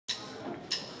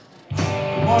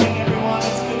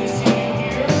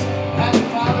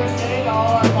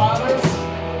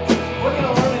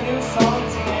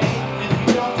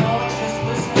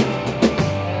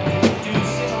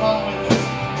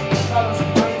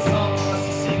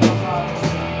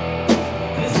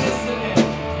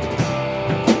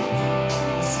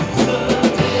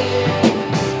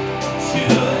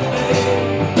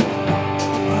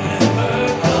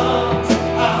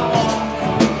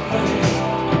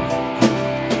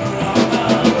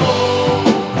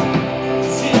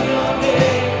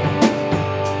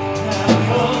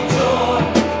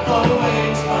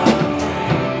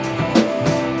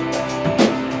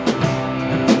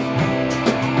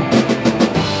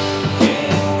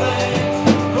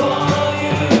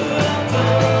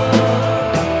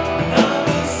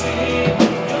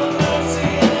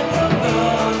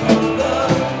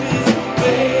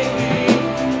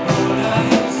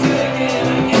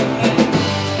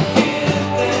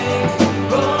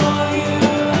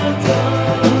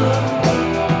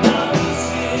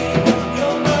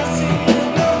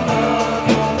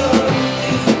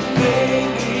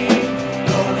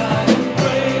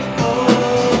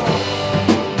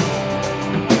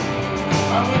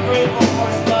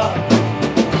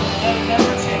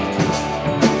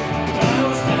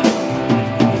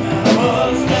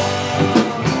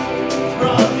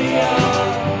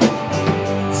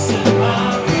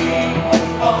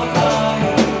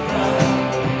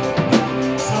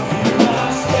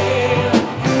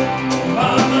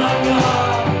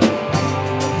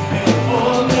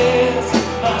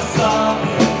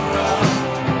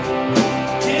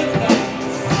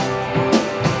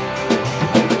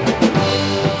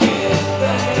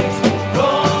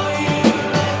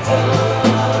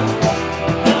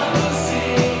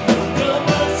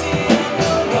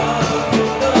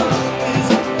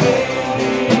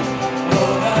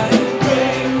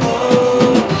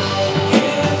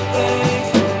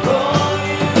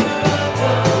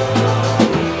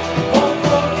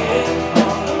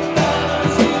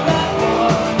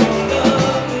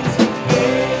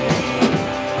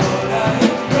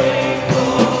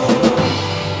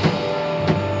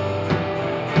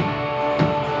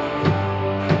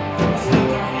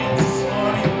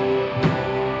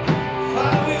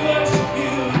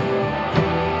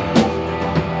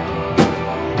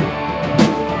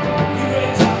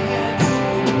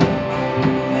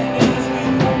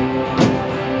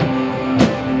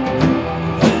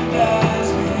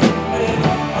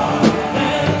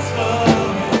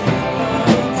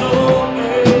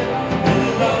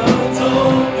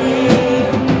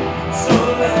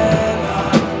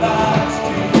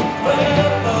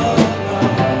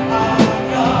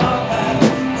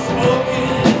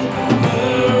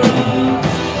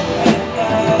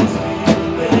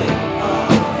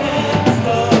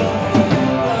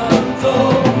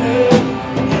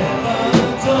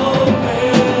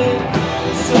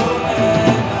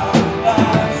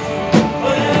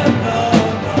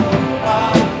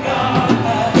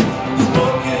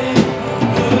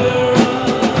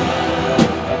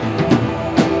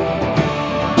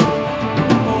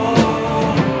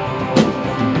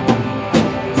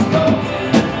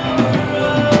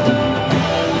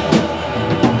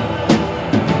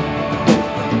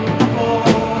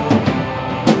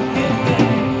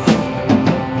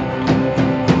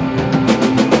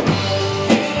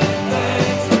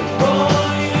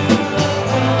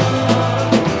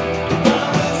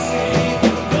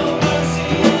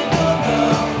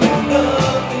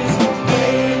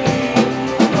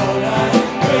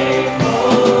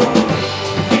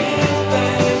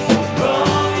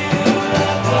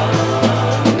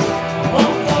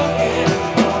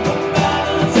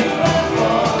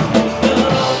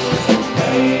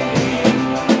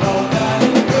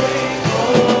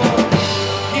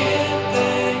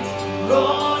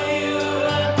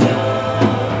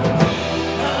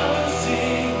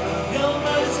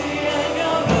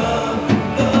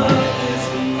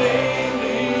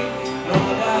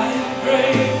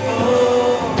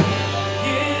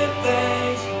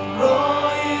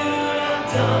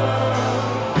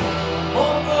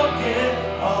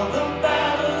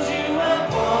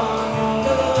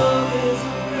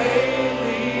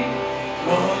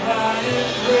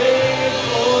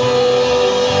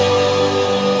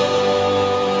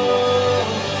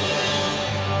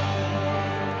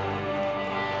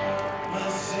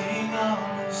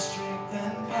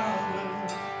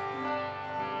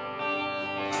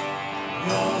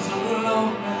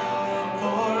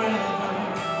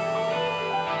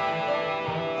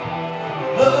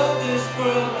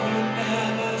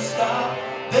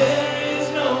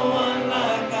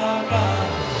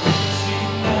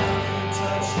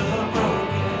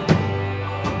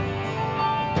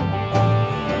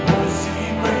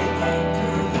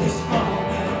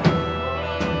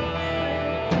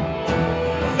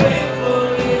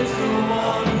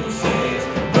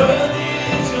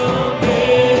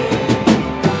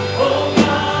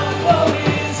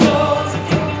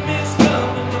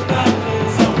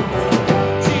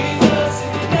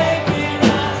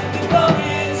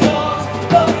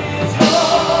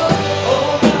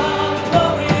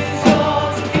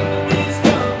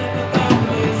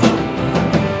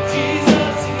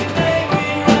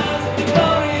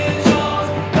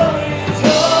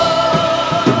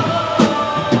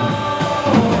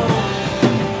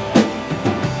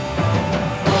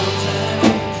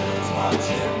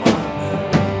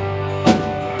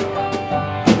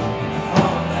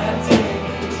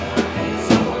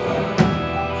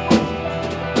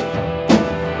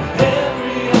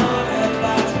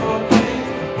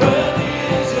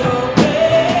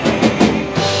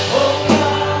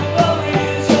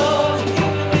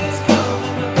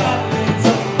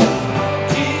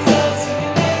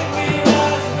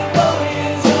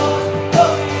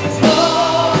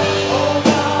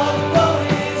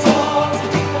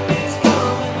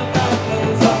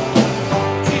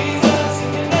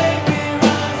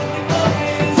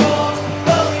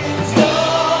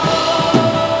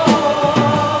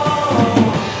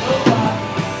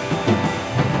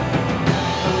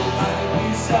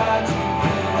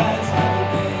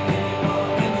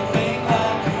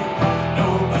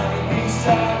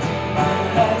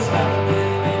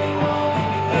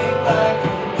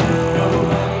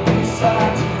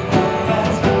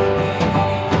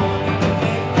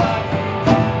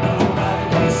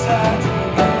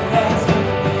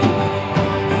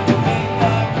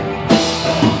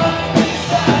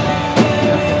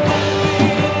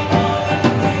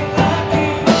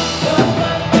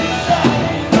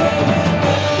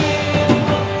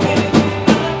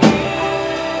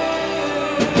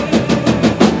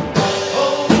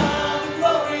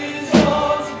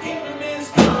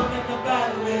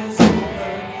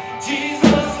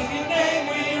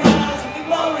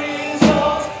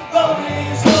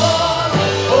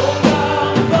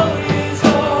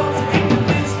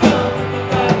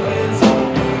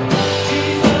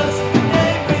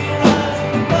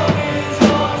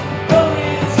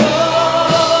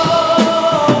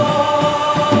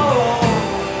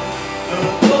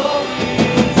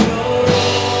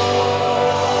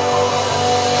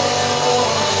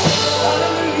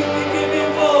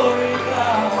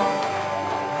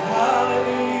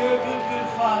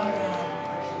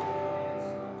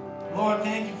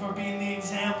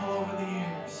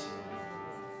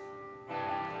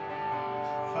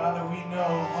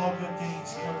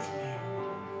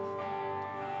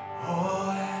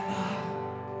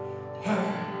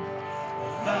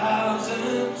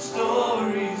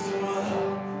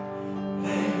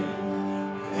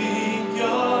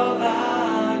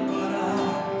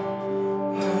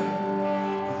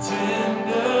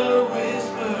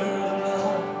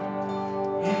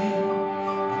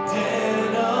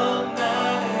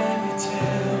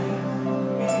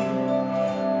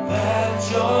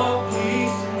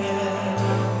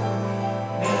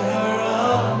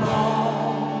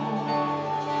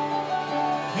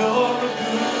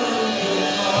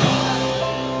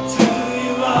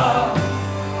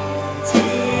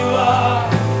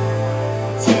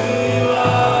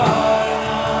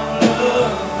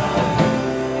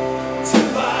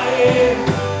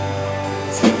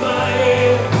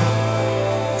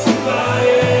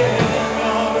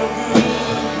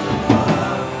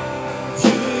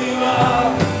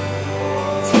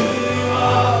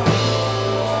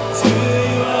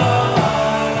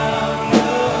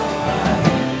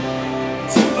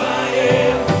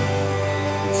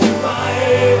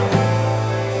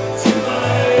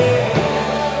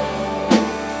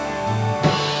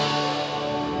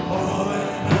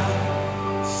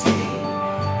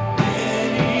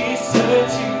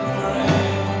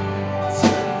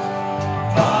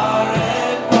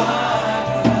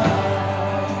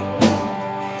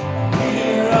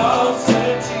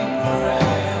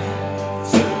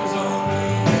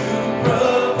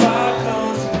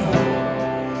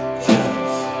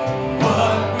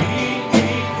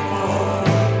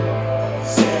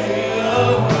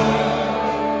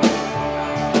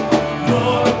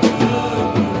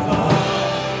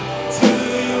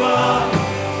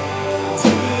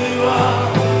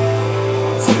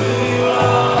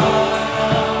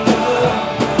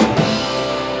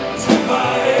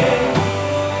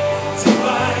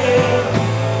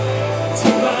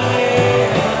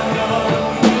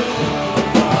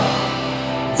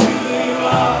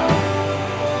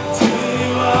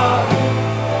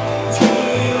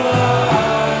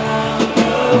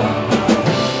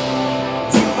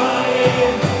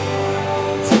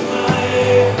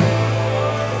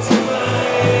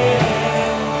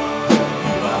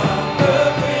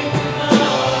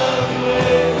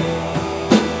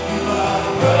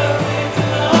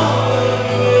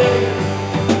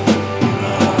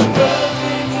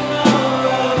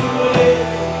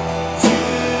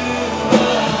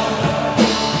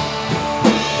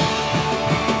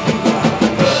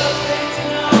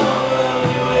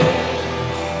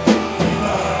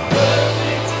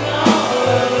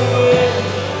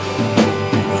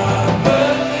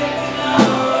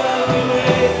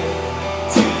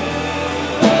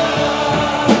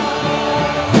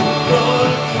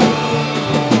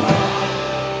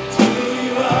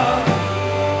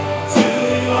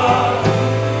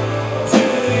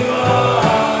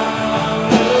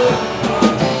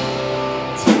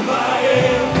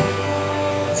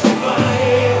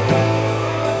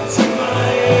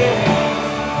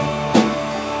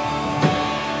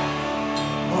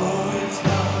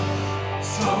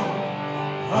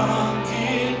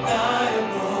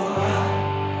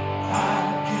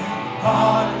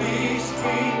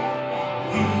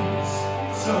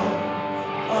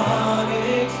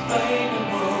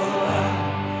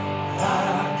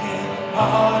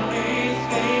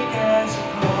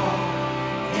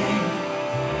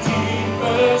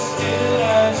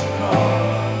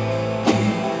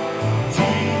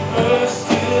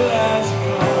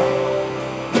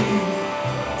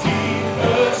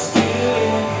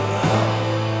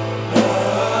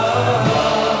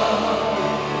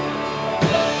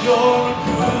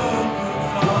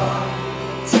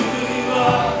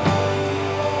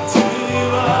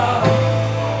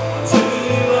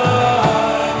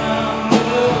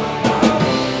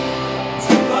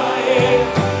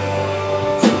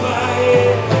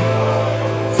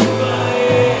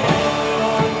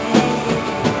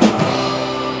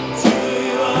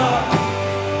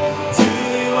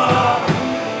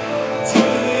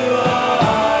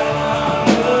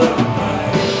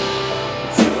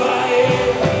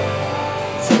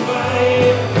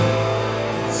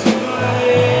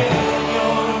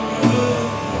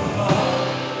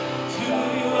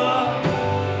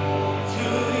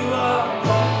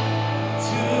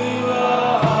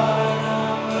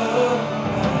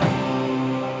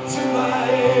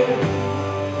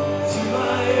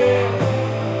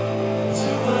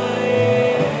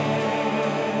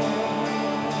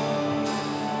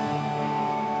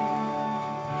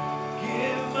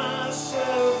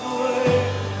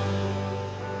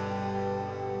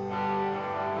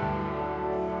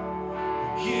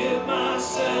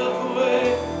myself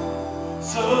away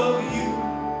so you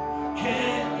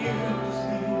can use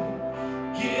me.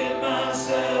 Give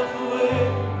myself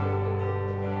away.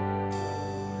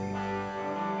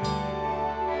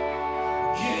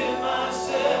 Give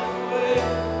myself away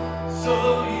so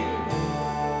you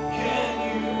can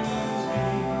use me.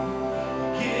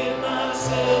 Give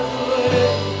myself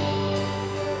away.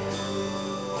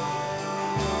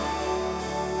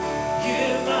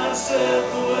 Give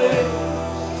myself away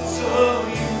so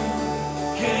you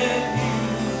can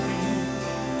use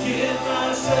me. Give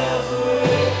myself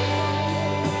away.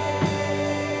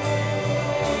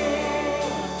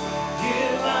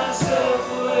 Give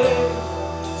myself away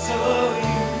so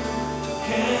you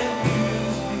can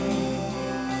use me.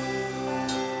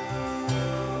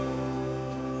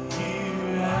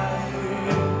 Here I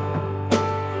am,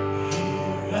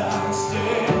 here I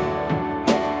stand.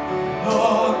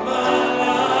 Lord, my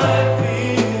life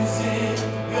is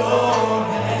in your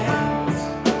hands.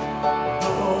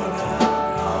 Lord,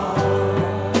 I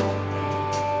long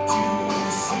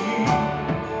to see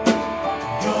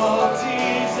your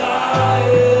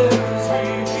desires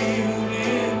revealed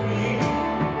in me.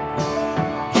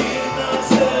 Give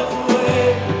myself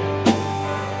away.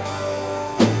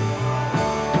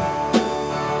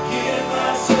 Give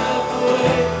myself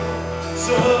away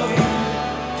so you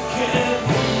can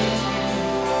use me.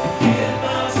 Give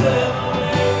myself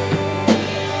away.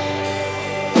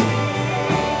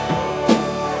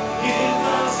 Give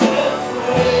myself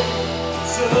away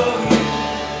so you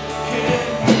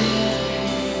can use me.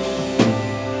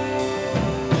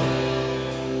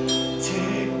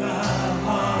 Take my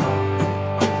heart,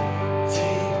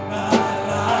 take my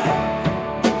life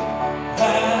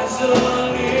as a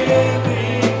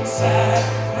living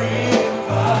sacrifice.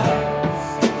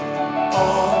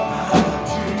 All my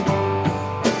dreams,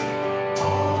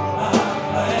 all my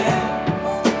plans,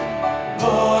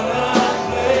 Lord, I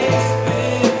place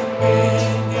them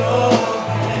in your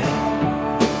hand.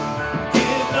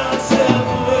 Give myself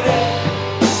away.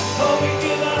 Oh, we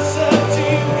give ourselves to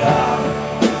you, God.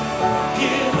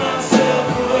 Give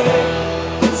myself away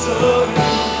so you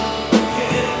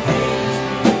can use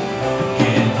me.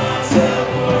 Give myself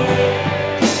away.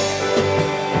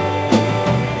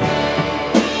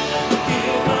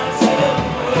 Give myself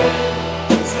away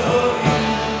so you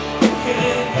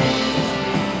can use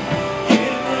me.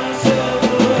 Give myself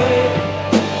away.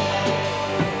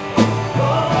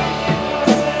 Oh,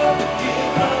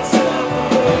 give myself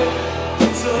away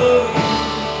so you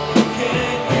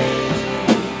can use me.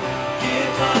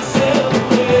 Give myself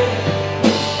away.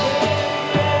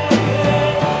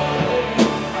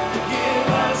 Give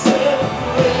myself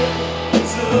away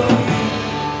so you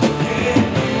can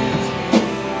use me.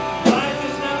 Life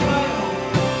is not my own.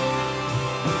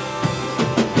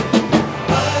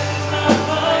 Life is not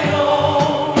my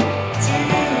own. To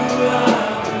you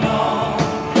I belong.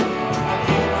 I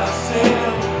give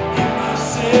myself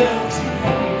to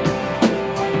you.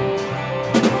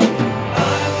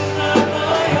 Life is not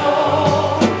my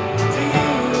own. To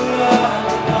you I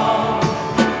belong.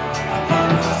 I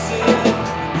give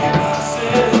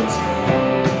myself to you.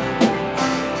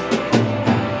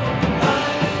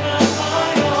 Life is not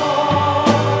my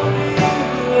own. To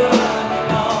you I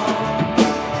belong.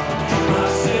 Give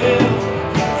myself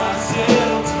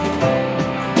to you.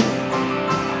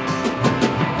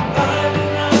 Life is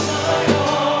not my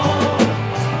own.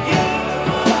 To you I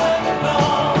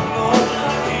belong. Lord, I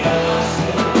give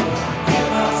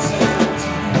myself to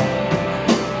you.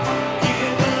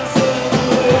 Give myself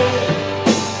away.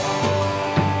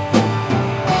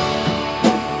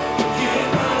 Give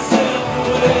myself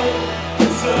away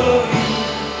so you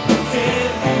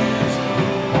can use me.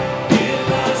 Give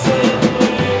myself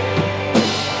away.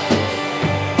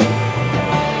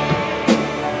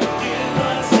 Give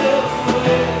myself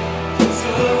away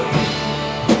so you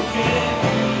can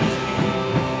use me.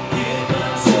 Give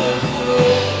myself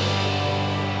away.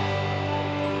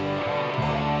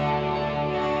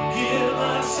 Give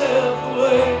myself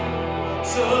away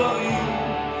so you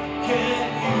can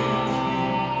use me.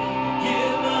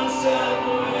 Give myself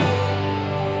away.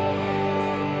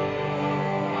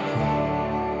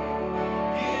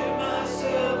 Give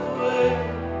myself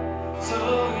away so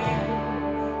you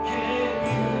can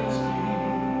use me.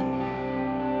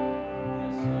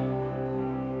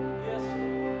 Yes, Lord.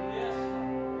 Yes,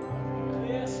 Lord.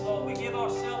 Yes, Lord. We give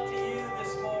ourselves to you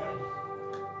this morning.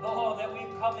 Lord, that we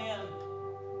come in,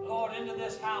 Lord, into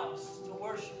this house to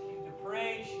worship you, to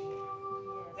praise you.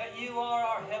 That you are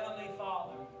our Heavenly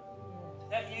Father.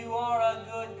 That you are a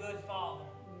good, good Father.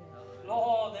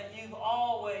 Lord, that you've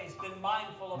always been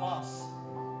mindful of us.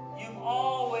 You've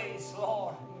always,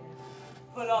 Lord,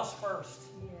 put us first.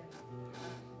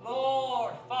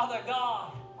 Lord, Father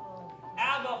God,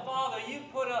 Abba, Father, you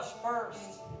put us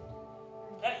first.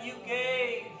 That you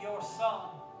gave your Son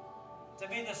to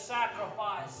be the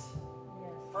sacrifice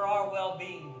for our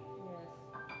well-being.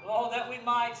 Lord, that we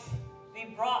might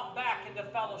be brought back into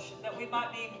fellowship, that we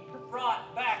might be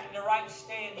brought back into right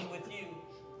standing with you,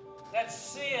 that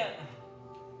sin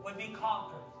would be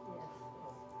conquered.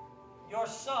 Your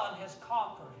Son has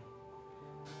conquered,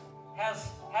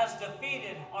 has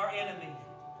defeated our enemy.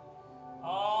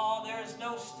 Oh, there is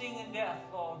no sting in death,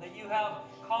 Lord, that you have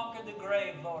conquered the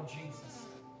grave, Lord Jesus.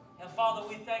 And Father,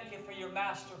 we thank you for your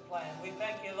master plan. We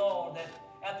thank you, Lord, that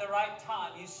at the right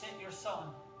time you sent your Son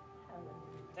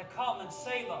to come and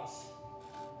save us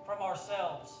from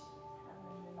ourselves.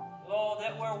 Lord,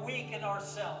 that we're weak in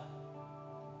ourselves,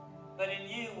 but in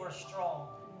you we're strong.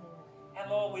 And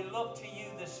Lord, we look to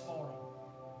you this morning.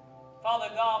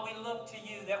 Father God, we look to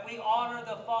you that we honor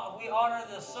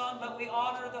the Son, but we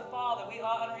honor the Father. We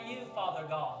honor you, Father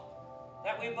God,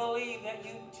 that we believe that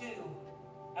you too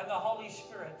and the Holy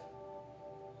Spirit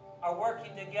are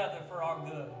working together for our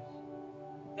good.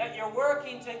 That you're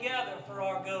working together for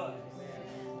our good.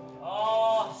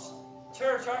 Oh,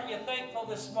 church, aren't you thankful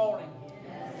this morning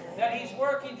that he's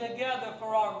working together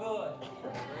for our good?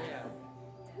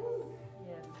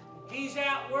 He's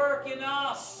at work in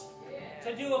us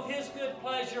to do of his good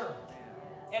pleasure.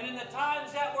 And in the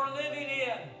times that we're living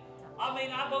in,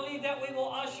 I believe that we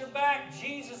will usher back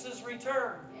Jesus'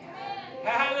 return.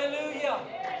 Hallelujah.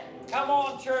 Come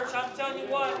on, church. I'm telling you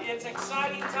what, it's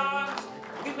exciting times.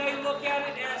 We may look at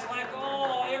it as like,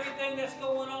 oh, everything that's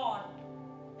going on.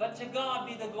 But to God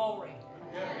be the glory.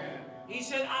 He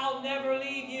said, I'll never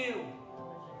leave you.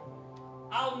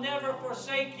 I'll never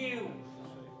forsake you.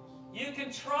 You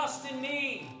can trust in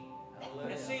me.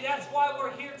 And see, that's why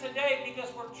we're here today,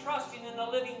 because we're trusting in the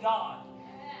living God.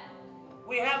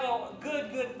 We have a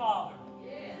good, good Father.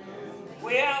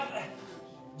 We have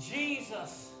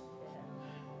Jesus,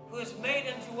 who has made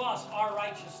unto us our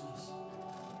righteousness.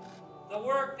 The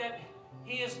work that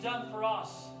he has done for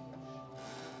us.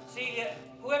 See,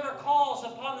 whoever calls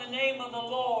upon the name of the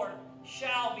Lord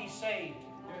shall be saved.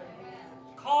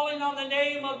 Calling on the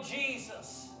name of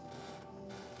Jesus.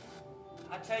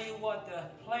 I tell you what, the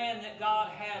plan that God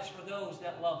has for those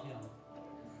that love him.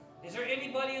 Is there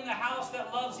anybody in the house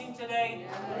that loves him today?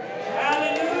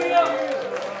 Hallelujah!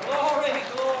 Glory,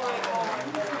 glory, glory,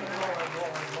 glory, glory,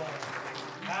 glory, glory.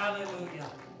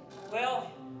 Hallelujah. Well,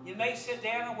 you may sit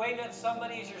down and wave at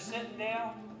somebody as you're sitting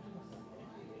down.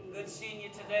 Good seeing you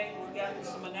today. We've got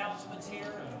some announcements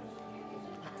here.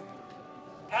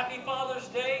 Happy Father's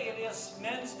Day. It is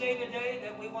Men's Day today,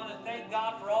 that we want to thank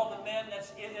God for all the men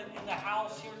that's in the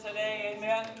house here today.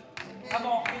 Amen. Come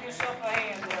on, give yourself a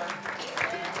hand there.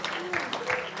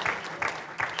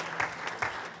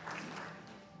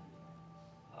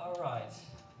 All right.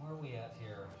 Where are we at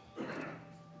here?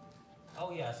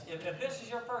 Oh, yes. If this is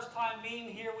your first time being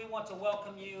here, we want to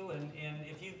welcome you. And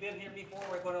if you've been here before,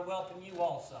 we're going to welcome you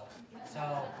also.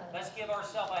 So let's give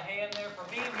ourselves a hand there for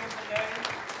being here today.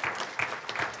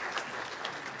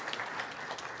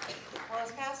 Well,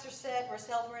 as Pastor said, we're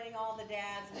celebrating all the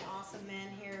dads and the awesome men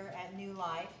here at New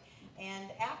Life.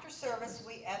 And after service,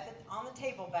 on the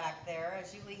table back there,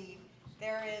 as you leave,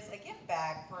 there is a gift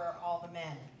bag for all the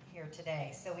men here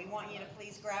today. So we want you to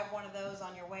please grab one of those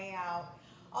on your way out.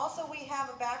 Also, we have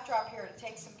a backdrop here to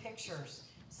take some pictures.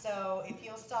 So if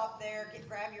you'll stop there,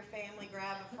 grab your family,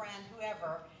 grab a friend,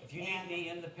 whoever. If you need me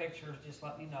in the pictures, just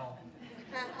let me know.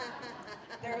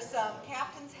 There's some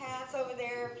captain's hats over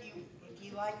there if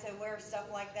you like to wear stuff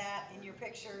like that in your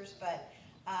pictures. But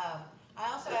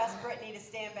I also asked Brittany to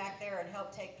stand back there and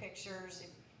help take pictures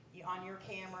on your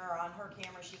camera or on her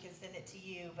camera. She can send it to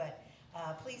you. But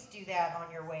please do that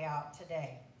on your way out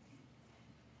today.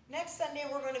 Next Sunday,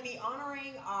 we're going to be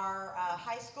honoring our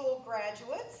high school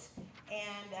graduates,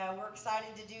 and we're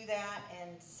excited to do that.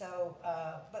 And so,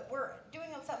 but we're doing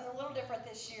something a little different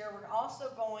this year. We're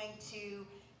also going to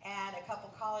add a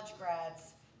couple college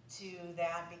grads to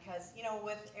that, because, you know,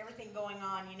 with everything going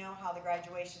on, you know how the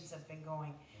graduations have been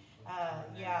going.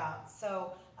 Yeah,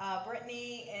 so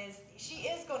Brittany she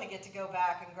is going to get to go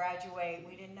back and graduate.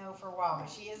 We didn't know for a while,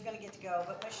 but she is going to get to go.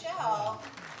 But Michelle,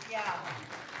 yeah,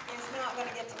 is not going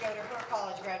to get to go to her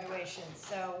college graduation.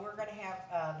 So we're going to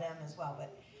have them as well.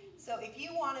 But so if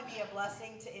you want to be a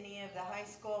blessing to any of the high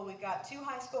school, we've got 2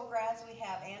 high school grads. We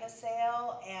have Anna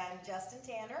Sale and Justin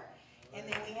Tanner. And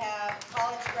then we have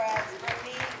college grads,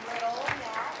 Brittany Riddle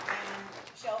now and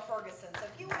Michelle Ferguson. So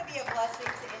if you want to be a blessing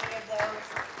to any of those,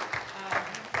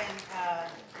 you can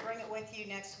bring it with you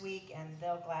next week, and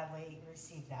they'll gladly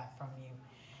receive that from you.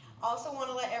 Also want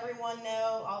to let everyone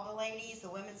know, all the ladies, the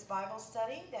Women's Bible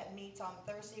Study that meets on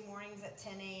Thursday mornings at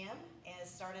 10 a.m. has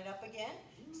started up again.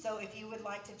 So if you would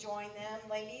like to join them,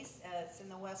 ladies, it's in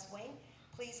the West Wing,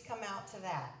 please come out to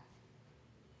that.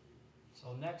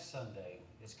 So next Sunday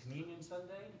is Communion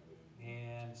Sunday,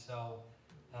 and so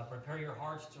prepare your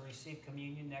hearts to receive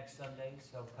communion next Sunday.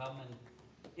 So come and,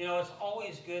 you know, it's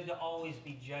always good to always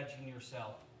be judging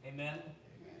yourself. Amen?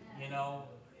 You know,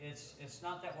 it's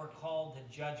not that we're called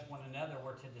to judge one another,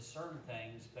 we're to discern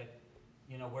things, but,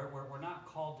 you know, we're not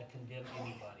called to condemn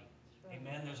anybody.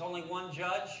 Amen? There's only one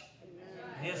judge,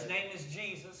 and his name is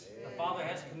Jesus. The Father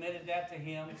has committed that to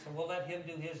him, so we'll let him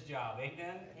do his job.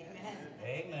 Amen? Amen.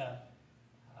 Amen.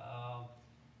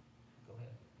 Go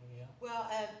ahead. Yeah. Well,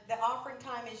 the offering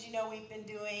time, as you know, we've been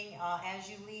doing as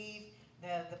you leave.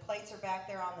 The plates are back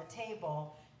there on the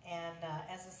table, and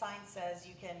as the sign says,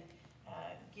 you can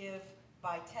give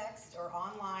by text or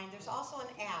online. There's also an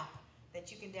app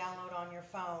that you can download on your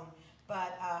phone.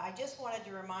 But I just wanted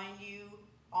to remind you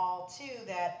all, too,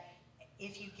 that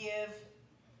if you give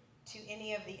to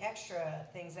any of the extra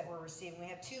things that we're receiving, we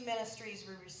have 2 ministries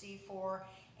we receive for,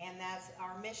 and that's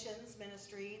our missions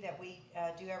ministry that we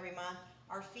do every month,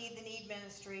 our Feed the Need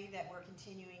ministry that we're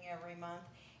continuing every month,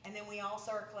 and then we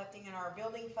also are collecting in our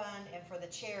building fund and for the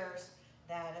chairs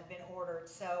that have been ordered.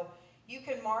 So you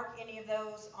can mark any of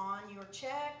those on your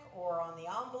check or on the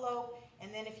envelope,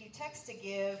 and then if you text to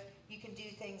give, you can do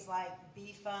things like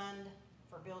B Fund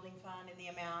for building fund and the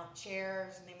amount,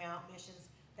 chairs and the amount, missions,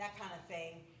 that kind of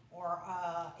thing. Or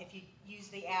if you use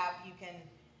the app, you can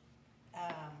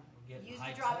use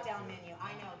the drop-down menu.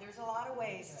 I know, there's a lot of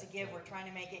ways to give. We're trying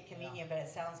to make it convenient, but it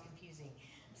sounds confusing.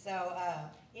 So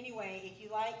anyway,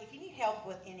 if you need help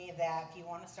with any of that, if you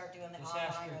want to start doing the Just online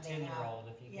ask your or the 10-year-old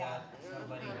if you got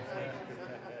somebody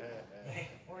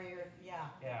or your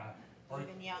or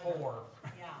even younger. 4.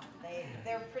 Yeah,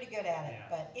 they're pretty good at it. Yeah.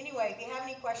 But anyway, if you have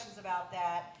any questions about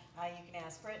that, you can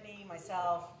ask Brittany,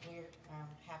 myself. We're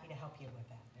happy to help you with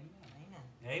that. Amen.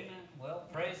 Amen. Amen. Well,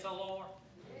 praise the Lord.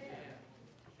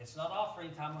 It's not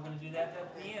offering time. We're going to do that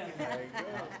at the end.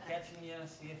 Catching you,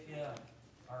 see if you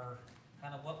are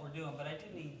kind of what we're doing. But I do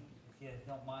need, if you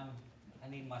don't mind, I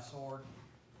need my sword.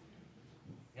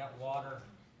 Got water.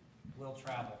 We'll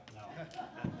travel. No.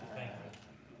 Thank you.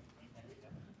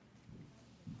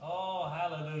 Oh,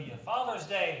 hallelujah. Father's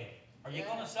Day. Are you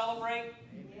going to celebrate?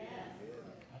 Yes.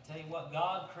 I tell you what,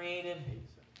 God created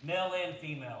male and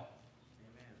female.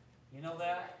 You know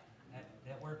that?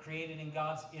 That we're created in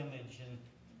God's image. And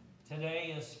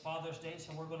today is Father's Day,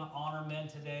 so we're going to honor men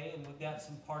today. And we've got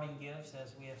some parting gifts,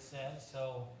 as we have said.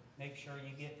 So make sure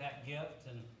you get that gift.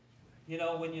 And, you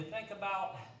know, when you think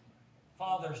about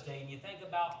Father's Day and you think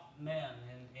about men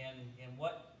and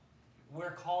what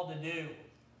we're called to do,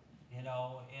 you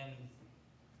know,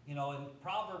 in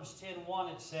Proverbs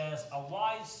 10:1 it says, a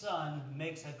wise son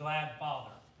makes a glad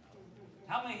father.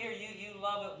 How many here, you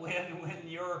love it when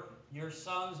your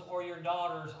sons or your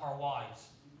daughters are wise?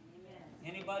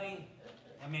 Amen. Anybody?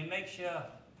 I mean, it makes you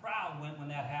proud when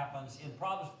that happens. In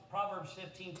Proverbs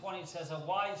 15:20 it says, a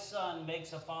wise son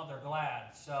makes a father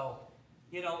glad. So,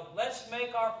 you know, let's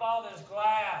make our fathers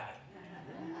glad.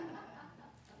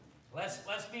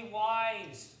 Let's be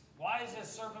wise. Wise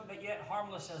as serpent, but yet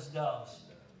harmless as doves.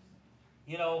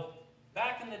 You know,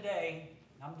 back in the day,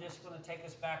 I'm just going to take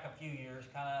us back a few years,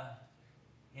 kind of,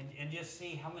 and just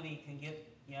see how many can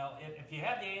get, you know, if you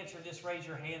have the answer, just raise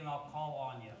your hand and I'll call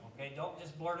on you, okay? Don't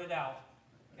just blurt it out,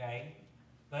 okay?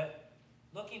 But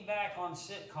looking back on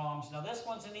sitcoms, now this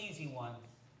one's an easy one.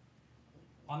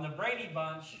 On the Brady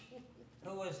Bunch,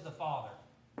 who was the father?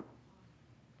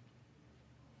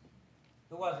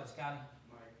 Who was it, Scotty?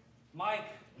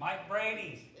 Mike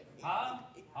Brady. Huh?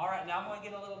 All right, now I'm going to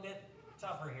get a little bit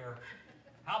tougher here.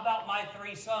 How about my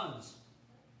 3 sons?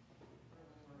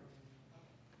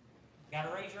 Got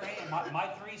to raise your hand. My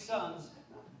 3 sons.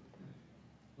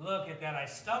 Look at that. I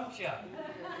stumped you.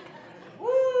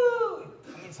 Woo!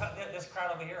 I mean, this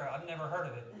crowd over here, I've never heard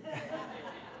of it.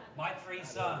 My 3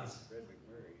 sons.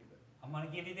 I'm going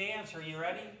to give you the answer. You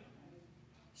ready?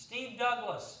 Steve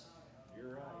Douglas.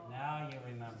 You're right. Now you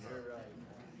remember. You're right.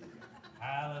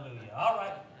 Hallelujah. All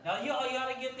right. Now you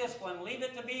ought to get this one. Leave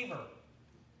it to Beaver.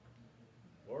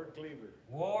 Ward Cleaver.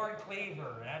 Ward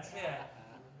Cleaver. That's it.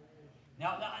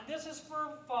 Now, this is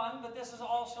for fun, but this is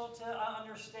also to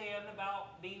understand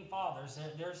about being fathers.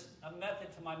 There's a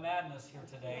method to my madness here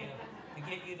today to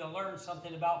get you to learn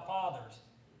something about fathers.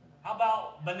 How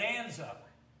about Bonanza?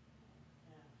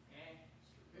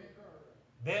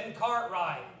 Ben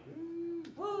Cartwright.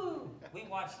 Woo! We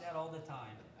watched that all the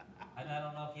time. And I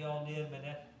don't know if you all did, but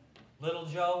that Little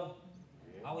Joe.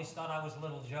 Yeah. I always thought I was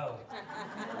Little Joe.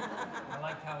 I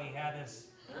liked how he had his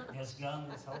gun,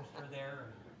 his holster there,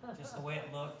 and just the way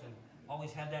it looked, and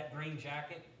always had that green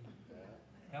jacket.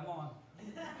 Come on.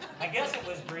 I guess it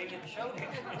was green, it showed it.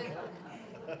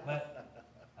 But,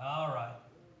 all right.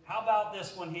 How about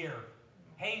this one here?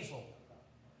 Hazel.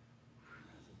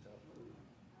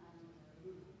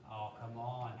 Oh, come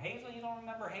on. Hazel, you don't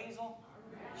remember Hazel?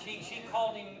 She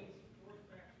called him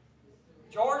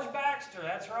George Baxter,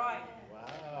 that's right.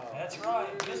 Wow. That's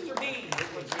right. Mr. Bean is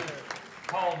what she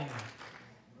called him.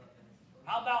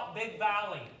 How about Big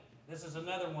Valley? This is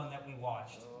another one that we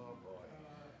watched. Oh, boy.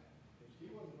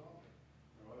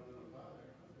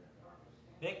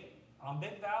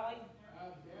 Big Valley?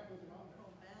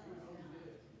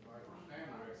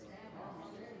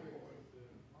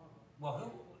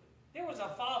 Well, there was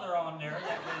a father on there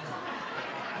that was,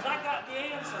 because I got the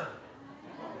answer.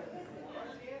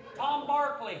 Tom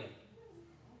Barkley.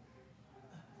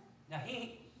 Now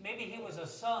maybe he was a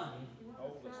son,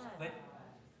 but,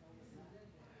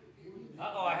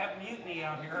 uh-oh, I have mutiny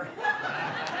out here.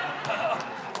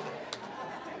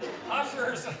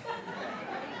 Ushers.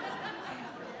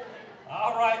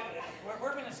 All right,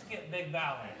 we're going to skip Big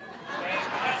Valley. Okay?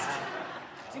 That's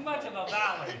too much of a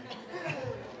valley.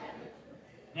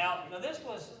 Now, this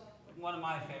was one of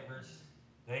my favorites.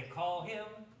 They call him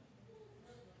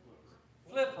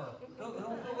Flipper.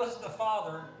 Who was the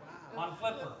father on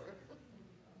Flipper?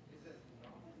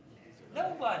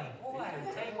 Nobody. Boy,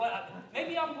 I tell you what,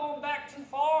 maybe I'm going back too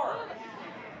far.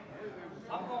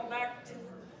 I'm going back too.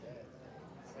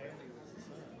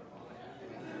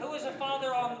 Who was the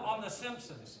father on The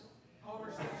Simpsons?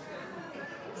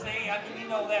 See, you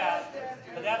know that.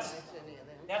 But that's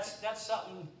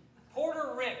something.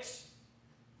 Porter Ricks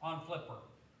on Flipper.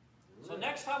 So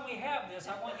next time we have this,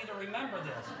 I want you to remember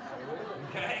this.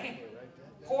 Okay?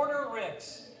 Porter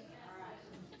Ricks.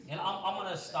 And I'm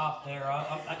going to stop there.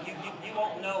 You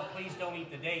won't know, please don't eat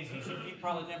the daisies. You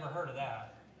probably never heard of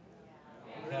that.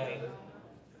 Okay?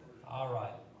 All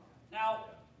right. Now,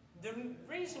 the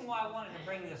reason why I wanted to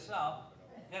bring this up,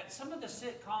 that some of the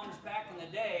sitcoms back in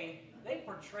the day, they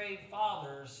portrayed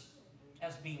fathers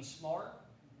as being smart,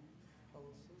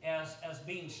 as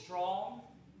being strong,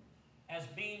 as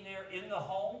being there in the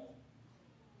home.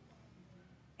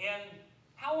 And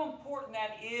how important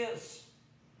that is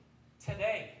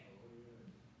today.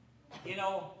 You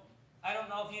know, I don't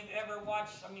know if you've ever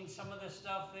watched, some of the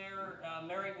stuff there,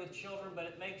 Married with Children, but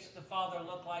it makes the father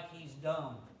look like he's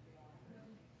dumb.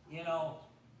 You know,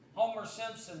 Homer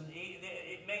Simpson,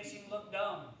 it makes him look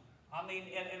dumb.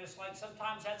 And it's like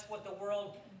sometimes that's what the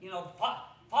world,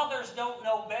 fathers don't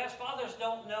know best. Fathers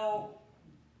don't know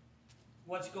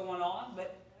what's going on.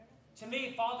 But to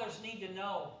me, fathers need to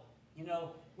know.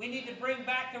 We need to bring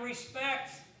back the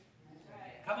respect.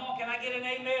 Come on, can I get an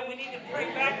amen? We need to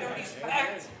bring back the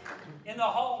respect in the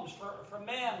homes for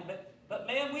men. But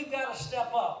men, we've got to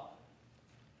step up.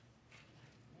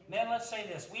 Men, let's say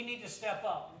this. We need to step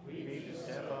up. We need to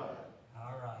step up.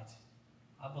 All right.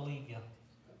 I believe you.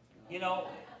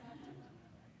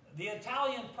 The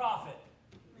Italian prophet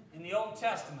in the Old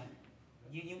Testament,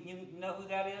 you know who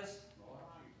that is?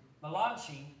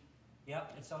 Malachi.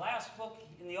 Yep, it's the last book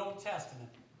in the Old Testament.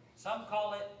 Some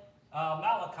call it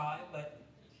Malachi, but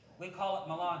we call it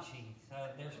Malachi.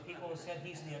 There's people who said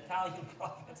he's the Italian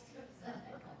prophet.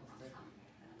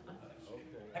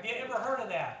 Have you ever heard of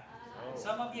that?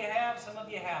 Some of you have, some of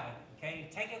you haven't. Okay,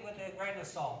 take it with a grain of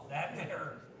salt. That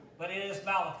there, but it is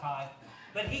Malachi.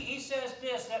 But he says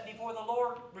this, that before the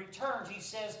Lord returns, he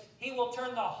says he will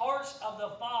turn the hearts of the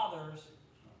fathers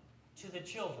to the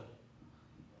children,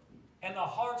 and the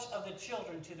hearts of the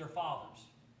children to their fathers.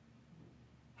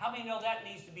 How many know that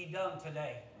needs to be done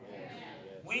today? Yes.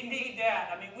 We need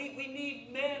that. We need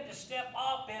men to step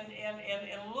up and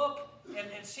look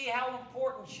and see how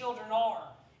important children are.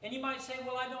 And you might say,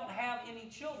 well, I don't have any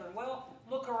children. Well,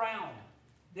 look around.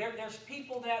 There's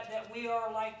people that we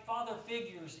are like father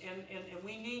figures, and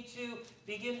we need to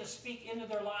begin to speak into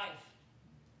their life.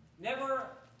 Never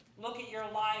look at your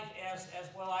life as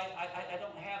well, I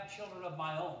don't have children of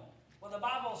my own. Well, the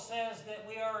Bible says that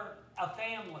we are a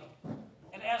family.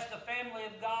 And as the family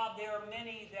of God, there are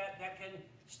many that can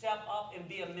step up and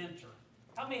be a mentor.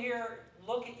 How many here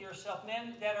look at yourself,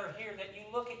 men that are here, that you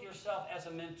look at yourself as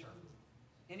a mentor?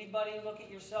 Anybody look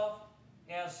at yourself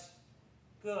as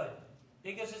good?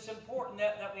 Because it's important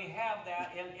that we have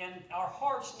that, and our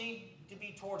hearts need to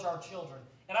be towards our children.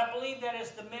 And I believe that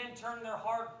as the men turn their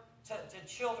heart to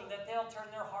children, that they'll turn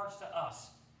their hearts to us.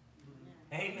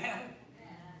 Amen?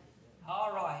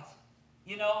 All right.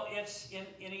 It's in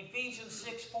Ephesians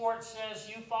 6:4, it says,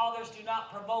 you fathers, do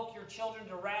not provoke your children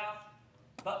to wrath,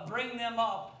 bring them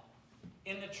up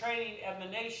in the training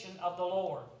admonition of the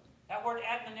Lord. That word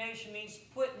admonition means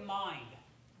put in mind.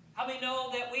 How many know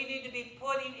that we need to be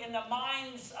putting in the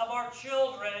minds of our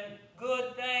children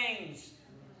good things,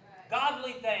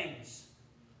 godly things?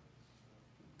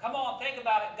 Come on, think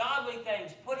about it. Godly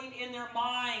things, putting in their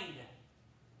mind.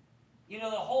 You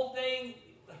know, the whole thing,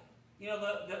 you know,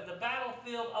 the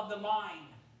battlefield of the mind,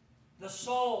 the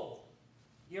soul,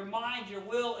 your mind, your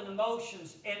will, and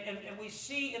emotions. And we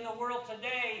see in the world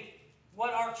today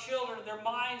what our children, their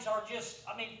minds are just,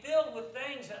 I mean, filled with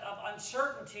things of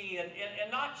uncertainty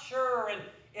and not sure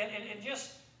and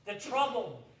just the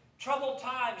troubled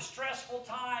times, stressful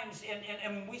times,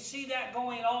 and we see that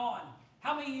going on.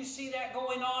 How many of you see that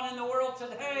going on in the world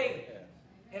today?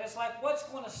 And it's like, what's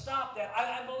going to stop that?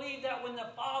 I believe that when the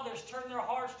fathers turn their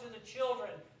hearts to the children,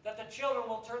 that the children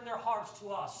will turn their hearts to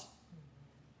us.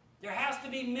 There has to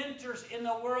be mentors in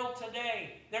the world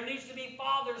today. There needs to be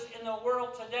fathers in the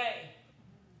world today.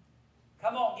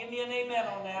 Come on, give me an amen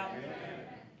on that.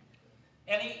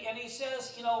 Amen. And he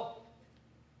says, you know,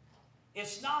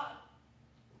 it's not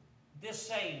this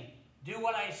saying, do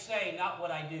what I say, not what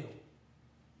I do.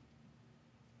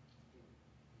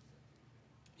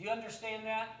 Do you understand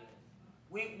that?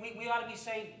 We ought to be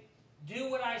saying, do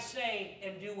what I say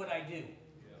and do what I do.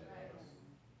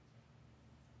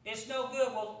 It's no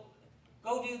good, well,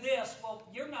 go do this. Well,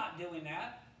 you're not doing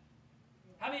that.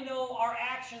 How many know our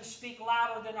actions speak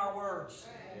louder than our words?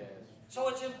 Yes. So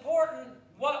it's important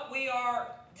what we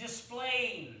are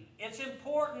displaying. It's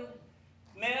important,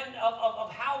 men,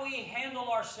 of how we handle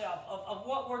ourselves, of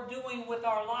what we're doing with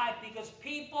our life, because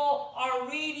people are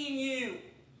reading you.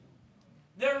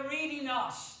 They're reading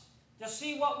us to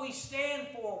see what we stand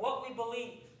for, what we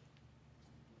believe.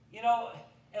 You know,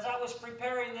 as I was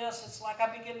preparing this, it's like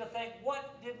I began to think,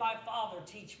 what did my father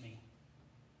teach me?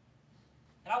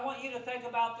 And I want you to think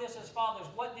about this as fathers.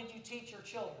 What did you teach your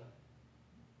children?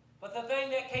 But the thing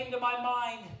that came to my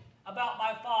mind about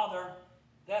my father,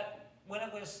 that when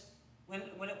it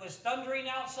was thundering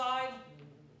outside,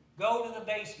 go to the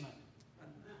basement.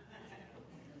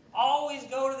 Always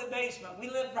go to the basement. We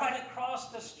lived right across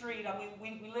the street. I mean,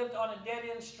 we lived on a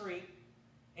dead-end street,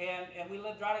 and we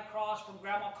lived right across from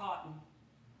Grandma Cotton.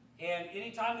 And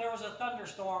anytime there was a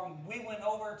thunderstorm, we went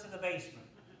over to the basement.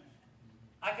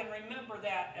 I can remember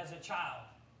that as a child.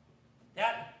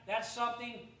 That's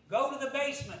something, go to the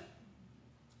basement.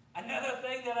 Another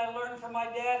thing that I learned from my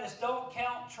dad is don't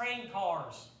count train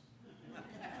cars.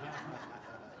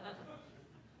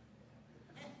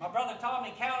 My brother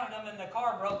Tommy counted them and the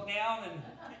car broke down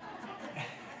and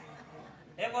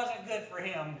it wasn't good for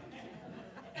him.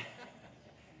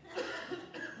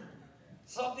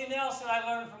 Something else that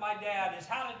I learned from my dad is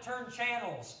how to turn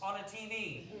channels on a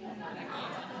TV.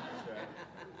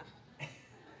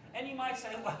 And you might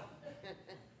say, well,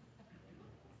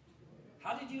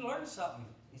 how did you learn something?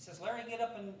 He says, Larry, get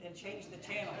up and change the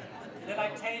channel. Then I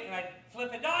take and I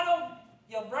flip it. No, don't,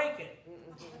 you'll break it.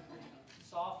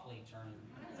 Softly turn.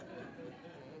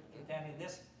 Tammy,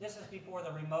 this is before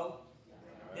the remote.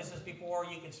 This is before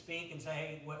you could speak and say,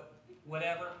 hey,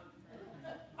 whatever.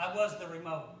 I was the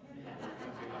remote.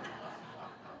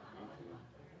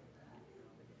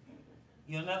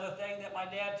 You know, another thing that my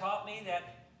dad taught me,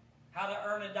 that how to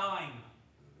earn a dime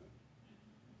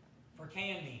for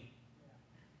candy.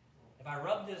 If I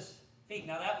rubbed his feet,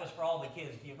 now that was for all the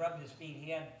kids. If you rubbed his feet,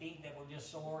 he had feet that were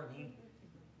just sore, and he'd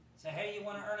say, hey, you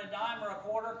want to earn a dime or a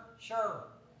quarter? Sure.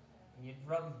 And you'd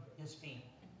rub his feet.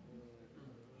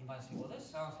 You might say, well, this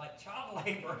sounds like child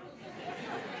labor.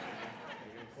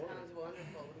 Sounds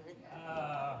wonderful.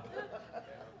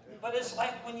 But it's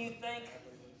like when you think,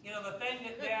 you know, the thing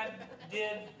that Dad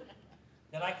did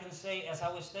that I can say as I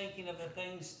was thinking of the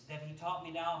things that he taught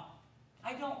me now,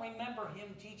 I don't remember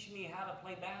him teaching me how to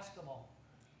play basketball.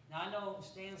 Now, I know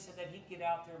Stan said that he'd get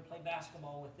out there and play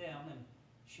basketball with them and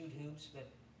shoot hoops, but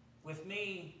with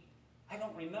me, I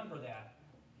don't remember that,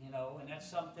 you know, and that's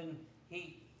something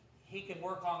he could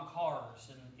work on cars,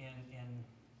 and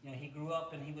you know, he grew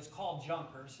up and he was called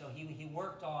Junker, so he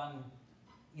worked on,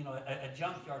 you know, a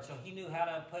junkyard, so he knew how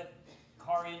to put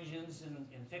car engines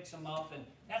and fix them up, and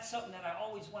that's something that I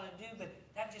always wanted to do, but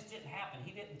that just didn't happen.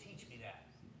 He didn't teach me that.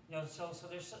 You know, so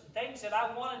there's things that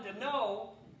I wanted to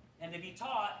know and to be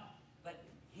taught, but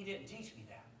he didn't teach me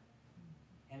that.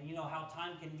 And you know how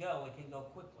time can go, it can go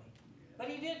quickly. But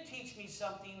he did teach me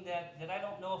something that I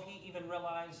don't know if he even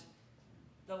realized,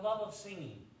 the love of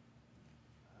singing.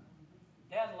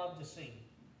 Dad loved to sing.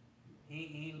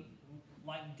 He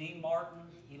liked Dean Martin,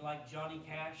 he liked Johnny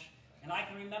Cash, and I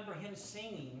can remember him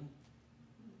singing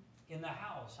in the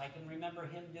house. I can remember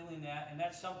him doing that, and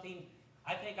that's something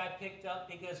I think I picked up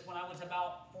because when I was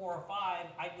about 4 or 5,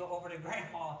 I'd go over to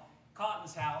Grandma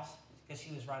Cotton's house because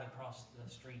she was right across the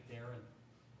street there, and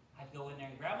I'd go in there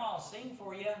and Grandma, I'll sing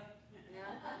for you.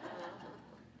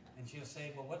 And she'll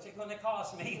say, well, what's it going to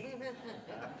cost me?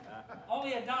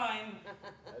 Only a dime.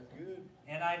 That's good.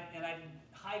 And I'd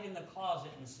hide in the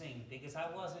closet and sing because I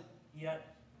wasn't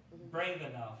yet brave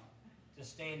enough to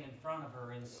stand in front of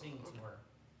her and sing to her.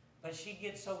 But she'd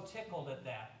get so tickled at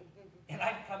that. And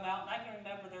I'd come out, and I can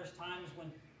remember there's times when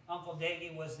Uncle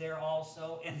Davey was there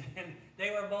also, and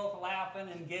they were both laughing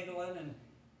and giggling, and,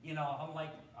 you know, I'm like,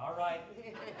 all right,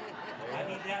 I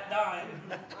need that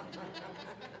dime.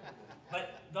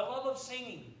 But the love of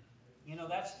singing, you know,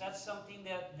 that's something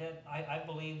that I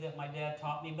believe that my dad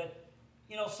taught me. But,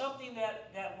 you know, something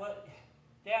that what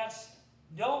dads,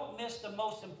 don't miss the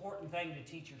most important thing to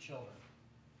teach your children.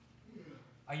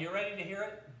 Are you ready to hear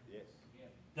it? Yes.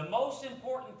 The most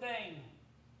important thing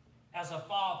as a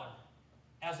father,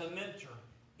 as a mentor,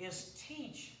 is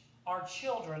teach our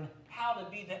children how to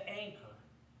be the anchor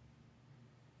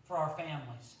for our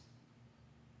families.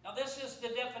 Now, this is the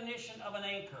definition of an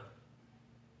anchor.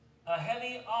 A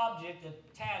heavy object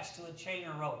attached to a chain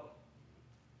or rope.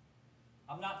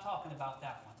 I'm not talking about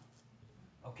that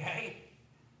one. Okay?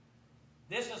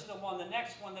 This is the one. The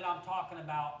next one that I'm talking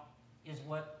about is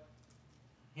what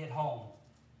hit home.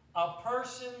 A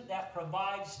person that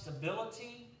provides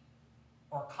stability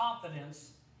or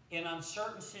confidence in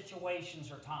uncertain situations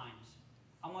or times.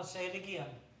 I'm going to say it again.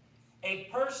 A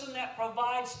person that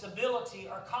provides stability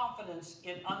or confidence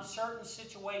in uncertain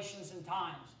situations and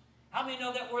times. How many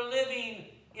know that we're living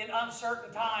in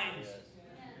uncertain times?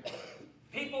 Yes.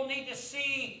 People need to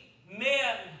see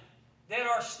men that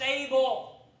are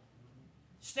stable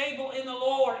in the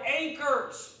Lord,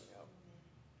 anchors.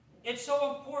 It's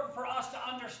so important for us to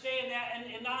understand that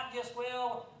and not just,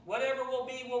 well, whatever will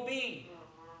be, will be.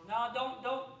 No,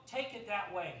 don't take it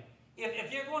that way.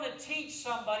 If you're going to teach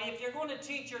somebody, if you're going to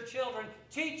teach your children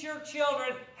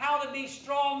how to be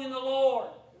strong in the Lord.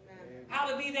 Amen. How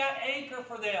to be that anchor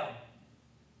for them.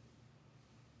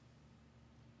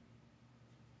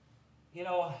 You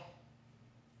know,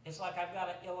 it's like I've got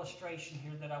an illustration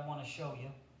here that I want to show you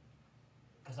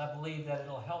because I believe that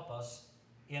it'll help us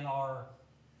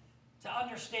to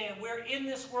understand we're in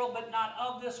this world but not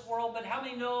of this world. But how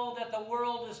many know that the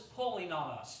world is pulling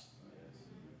on us? Yes.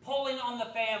 Pulling on the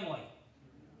family.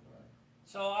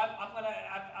 So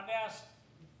I've asked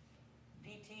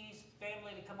PT's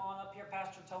family to come on up here,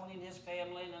 Pastor Tony and his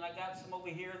family, and then I got some over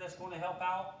here that's going to help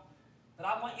out. But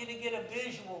I want you to get a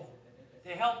visual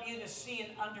to help you to see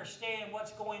and understand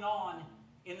what's going on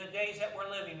in the days that we're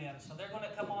living in. So they're going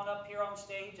to come on up here on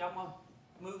stage. I'm going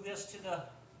to move this to the...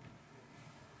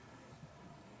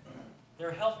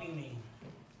 They're helping me.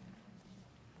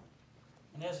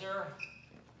 And as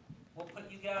we'll put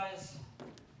you guys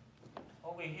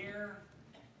over here.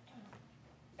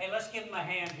 Hey, let's give them a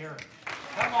hand here.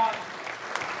 Come on.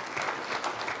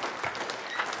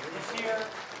 This here,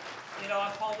 you know,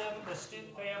 I call them the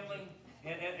Stoop family.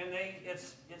 And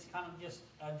it's kind of just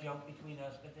a joke between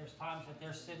us, but there's times that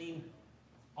they're sitting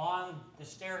on the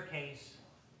staircase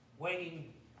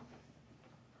waiting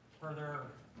for their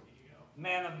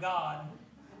man of God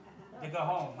to go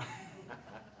home.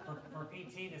 for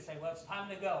PT to say, well, it's time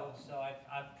to go. So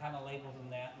I've kind of labeled them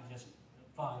that and just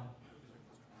fun.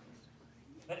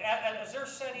 But as they're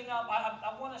setting up,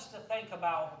 I want us to think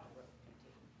about,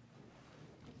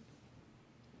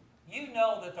 you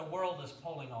know that the world is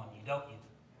pulling on you, don't you?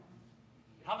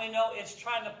 How many know it's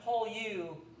trying to pull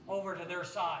you over to their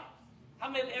side? How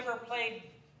many have ever played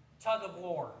tug of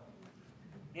war?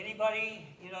 Anybody?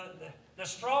 You know, the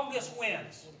strongest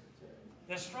wins.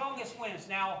 The strongest wins.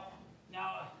 Now,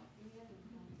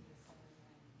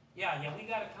 yeah, we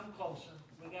got to come closer.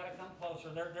 We got to come closer.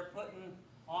 They're putting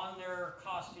on their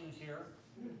costumes here.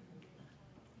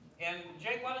 And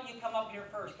Jake, why don't you come up here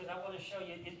first? Because I want to show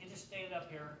you. You just stand up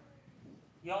here.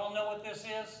 Y'all know what this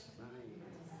is?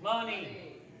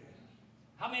 Money.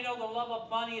 How many know the love of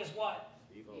money is what?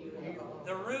 Evil.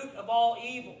 The root of all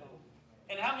evil.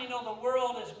 And how many know the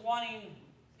world is wanting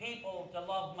people to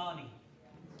love money?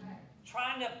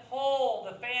 Trying to pull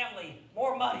the family,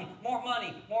 more money, more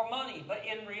money, more money. But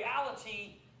in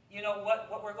reality, you know,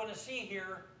 what we're going to see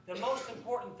here, the most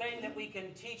important thing that we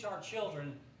can teach our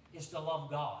children is to love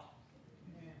God.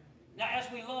 Now,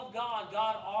 as we love God,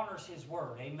 God honors His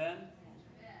Word. Amen?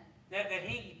 That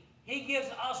He gives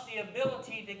us the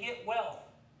ability to get wealth.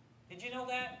 Did you know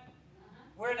that?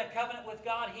 We're in a covenant with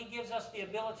God. He gives us the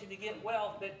ability to get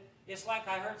wealth. But it's like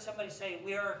I heard somebody say,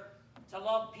 we are to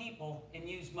love people and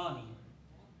use money.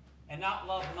 And not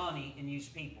love money and use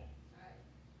people.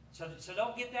 So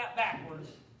don't get that backwards.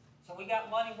 So we got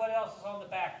money. What else is on the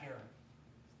back here?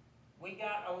 We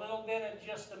got a little bit of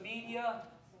just the media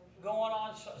going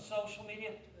on, social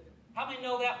media. How many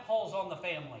know that pulls on the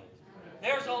family?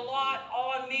 There's a lot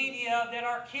on media that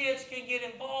our kids can get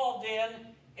involved in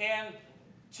and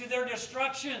to their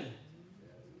destruction.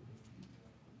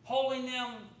 Pulling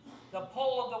them, the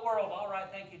pull of the world. All right,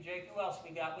 thank you, Jake. Who else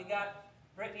we got? We got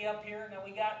Brittany up here. Now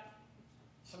we got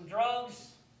some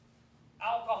drugs,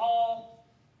 alcohol.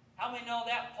 How many know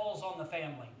that pulls on the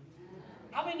family?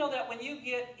 How many know that when you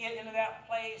get into that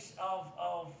place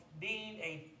of being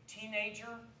a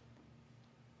teenager,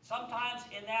 sometimes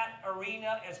in that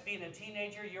arena as being a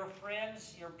teenager, your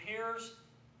friends, your peers,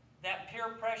 that peer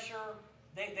pressure,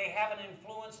 they have an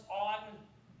influence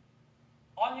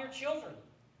on your children.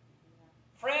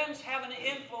 Friends have an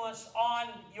influence on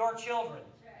your children.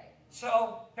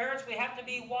 So parents, we have to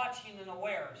be watching and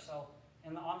aware. So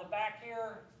on the back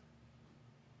here,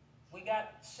 we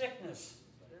got sickness.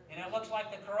 And it looks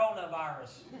like the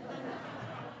coronavirus.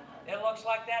 It looks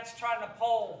like that's trying to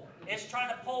pull. It's trying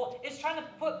to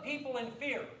put people in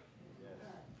fear.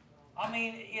 I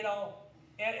mean, you know,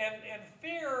 and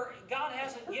fear, God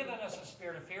hasn't given us a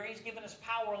spirit of fear. He's given us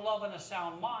power, love, and a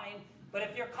sound mind. But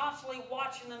if you're constantly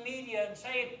watching the media and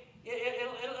saying,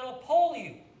 it'll pull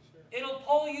you. It'll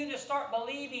pull you to start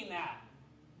believing that.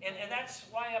 And that's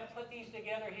why I've put these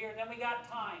together here. And then we got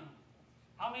time.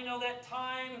 How many know that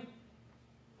time?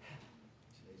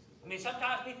 I mean,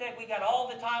 sometimes we think we got all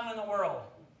the time in the world.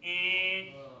 And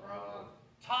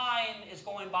time is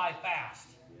going by fast.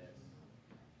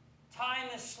 Time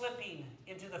is slipping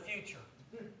into the future.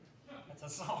 That's a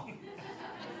song.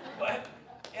 But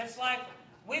it's like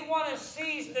we want to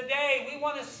seize the day. We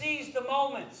want to seize the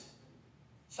moments.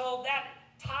 So that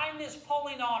time is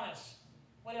pulling on us.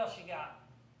 What else you got?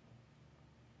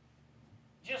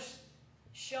 Just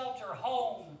shelter,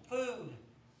 home, food.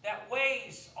 That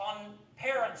weighs on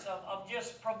parents of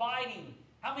just providing.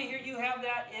 How many here you have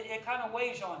that? It kind of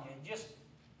weighs on you. Just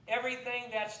everything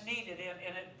that's needed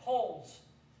and it pulls.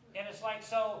 And it's like,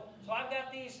 so I've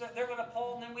got these that they're going to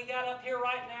pull. And then we got up here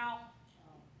right now,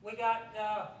 we got,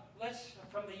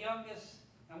 from the youngest,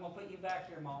 I'm going to put you back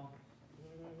here, Mom.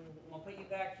 I'm going to put you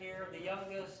back here. The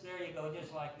youngest, there you go,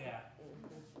 just like that.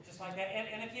 Just like that.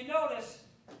 And if you notice,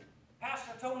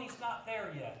 Pastor Tony's not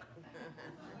there yet.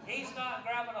 He's not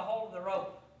grabbing a hold of the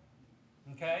rope.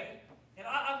 Okay? And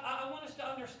I want us to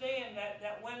understand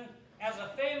that when, as a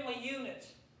family unit,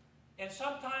 and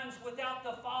sometimes without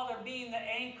the father being the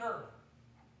anchor,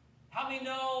 how many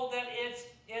know that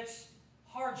it's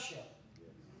hardship?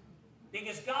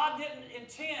 Because God didn't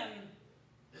intend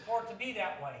for it to be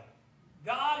that way.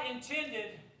 God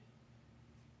intended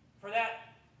for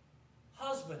that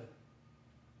husband,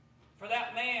 for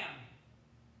that man,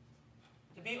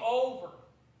 to be over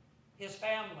his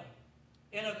family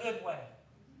in a good way.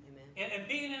 Amen. And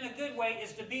being in a good way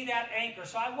is to be that anchor.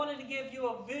 So I wanted to give you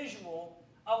a visual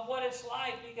of what it's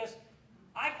like, because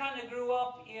I kind of grew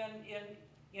up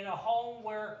in a home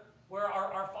where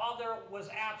our father was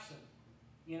absent,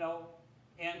 you know,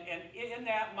 and in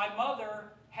that my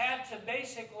mother had to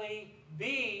basically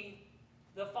be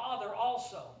the father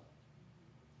also.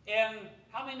 And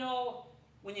how many know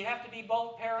when you have to be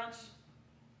both parents,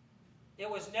 it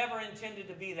was never intended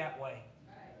to be that way.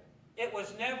 It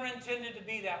was never intended to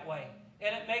be that way.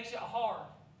 And it makes it hard.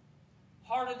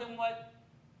 Harder than what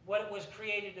it was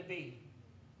created to be.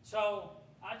 So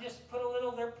I just put a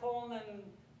little, they're pulling and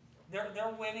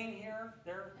they're winning here.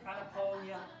 They're kind of pulling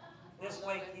you this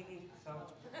way, Kiki. So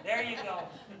there you go.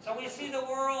 So we see the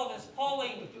world is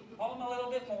pulling. Pull them a little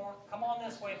bit more. Come on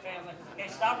this way, family. Okay,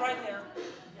 stop right there.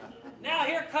 Now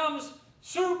here comes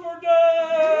Super Dave!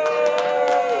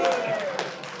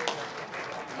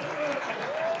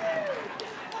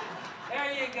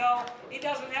 There you go. He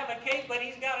doesn't have a cape, but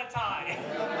he's got a tie.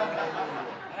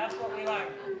 That's what we like.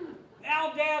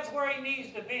 Now Dad's where he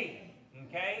needs to be.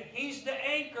 Okay? He's the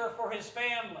anchor for his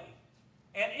family.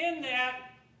 And in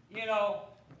that, you know,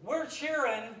 we're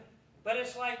cheering, but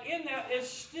it's like in that it's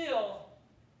still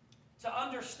to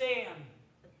understand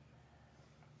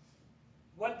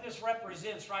what this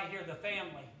represents right here, the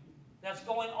family that's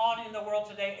going on in the world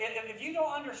today. If you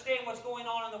don't understand what's going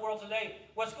on in the world today,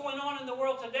 what's going on in the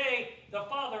world today, the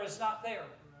father is not there.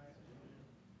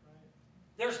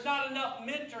 There's not enough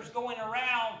mentors going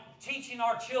around teaching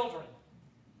our children.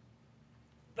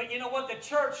 But you know what? The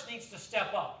church needs to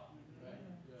step up.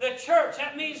 The church,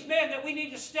 that means, men, that we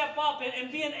need to step up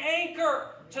and be an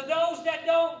anchor to those that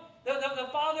don't, the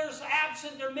father's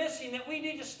absent, they're missing, that we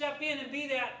need to step in and be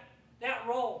that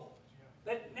role.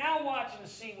 But now watch and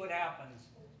see what happens.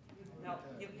 No,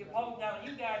 you hold down.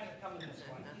 You guys are coming this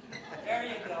way. There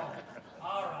you go.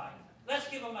 All right. Let's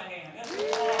give them a hand. This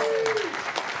is awesome.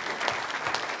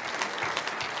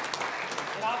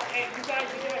 And hey, you guys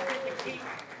get to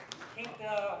keep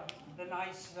the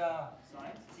nice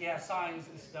signs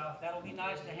and stuff. That'll be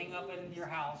nice to hang up in your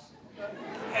house.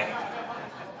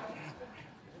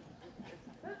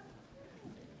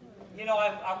 You know,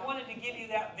 I wanted to give you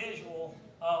that visual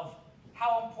of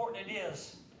how important it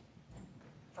is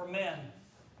for men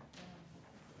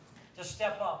to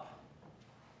step up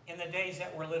in the days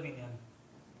that we're living in.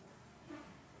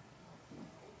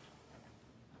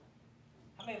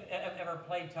 How many have ever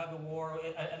played tug of war?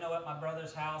 I know at my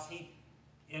brother's house, he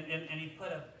put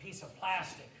a piece of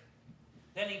plastic.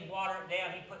 Then he'd water it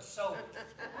down. He'd put soap,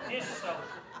 dish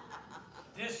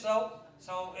soap.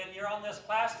 So, and you're on this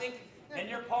plastic, and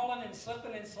you're pulling and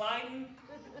slipping and sliding.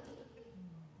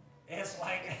 It's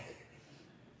like,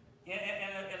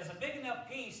 and it's a big enough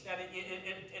piece that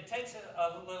it takes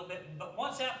a little bit. But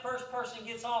once that first person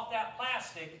gets off that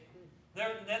plastic,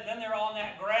 then they're on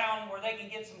that ground where they can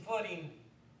get some footing.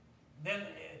 Then,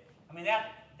 I mean,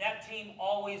 that team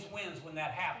always wins when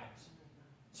that happens.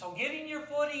 So getting your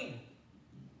footing.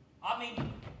 I mean,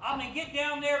 get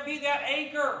down there, be that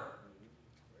anchor.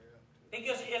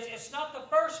 Because it's not the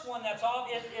first one that's off,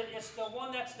 it's the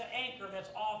one that's the anchor that's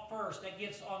off first, that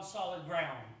gets on solid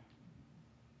ground.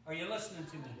 Are you listening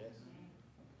to me? Yes.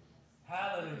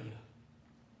 Hallelujah.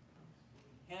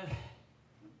 And,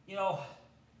 you know,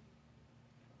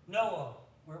 Noah,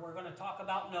 we're going to talk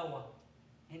about Noah.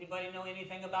 Anybody know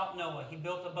anything about Noah? He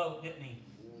built a boat, didn't he?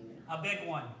 A big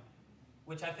one.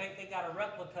 Which I think they got a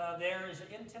replica there. Is it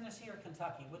in Tennessee or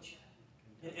Kentucky? Which?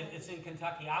 It's in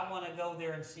Kentucky. I want to go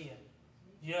there and see it.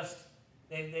 Just,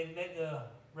 they made the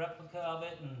replica of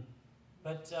it.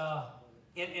 But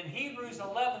in Hebrews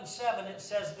 11:7, it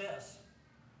says this.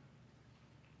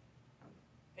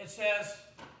 It says,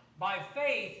 by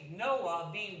faith, Noah,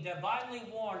 being divinely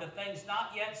warned of things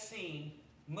not yet seen,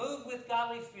 moved with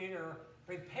godly fear,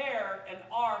 prepared an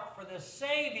ark for the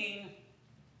saving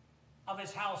of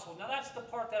his household. Now that's the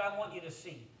part that I want you to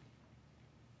see.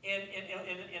 In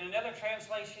another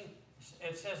translation,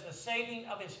 it says the saving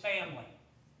of his family.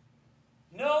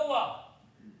 Noah.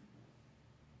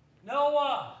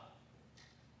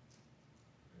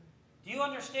 Do you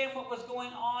understand what was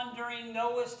going on during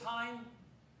Noah's time?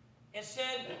 It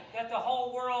said that the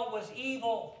whole world was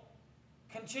evil,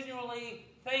 continually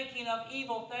thinking of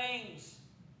evil things.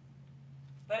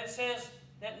 But it says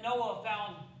that Noah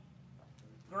found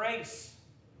grace,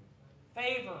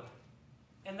 favor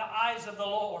in the eyes of the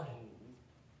Lord.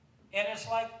 And it's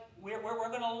like we're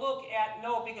going to look at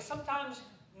Noah, because sometimes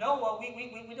Noah,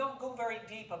 we don't go very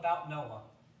deep about Noah.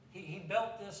 He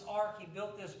built this ark, he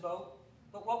built this boat.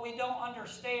 But what we don't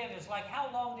understand is, like, how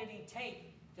long did he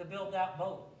take to build that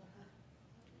boat?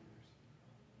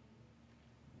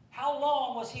 How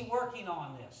long was he working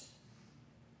on this?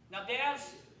 Now,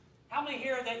 dads, how many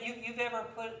here that you've ever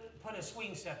put a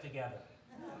swing set together?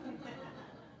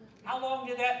 How long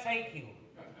did that take you?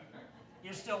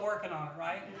 You're still working on it,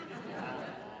 right?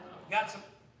 Got some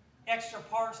extra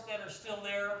parts that are still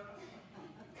there?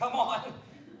 Come on.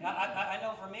 I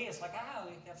know for me, it's like,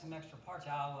 we've got some extra parts.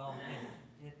 Well,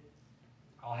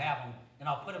 I'll have them, and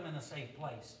I'll put them in a safe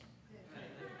place.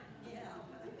 Yeah.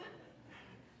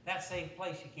 That safe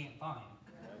place you can't find.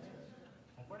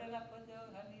 Like, where did I put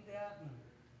those? I need that.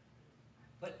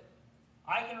 But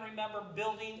I can remember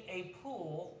building a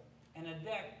pool and a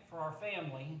deck for our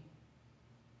family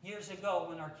years ago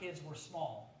when our kids were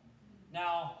small.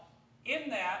 Now, in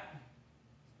that,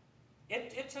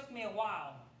 it took me a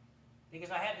while, because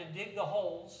I had to dig the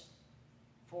holes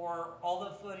for all the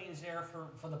footings there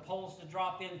for the poles to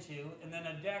drop into, and then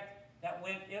a deck that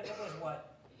went, it was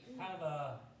what? Kind of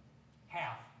a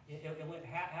half. It went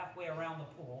halfway around the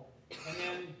pool.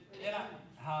 And then I,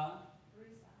 3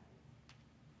 sides.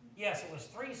 Yes, it was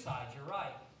 3 sides, you're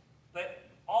right. But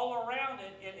all around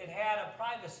it, it had a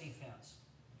privacy fence.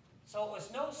 So it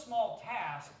was no small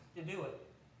task to do it.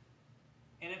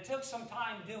 And it took some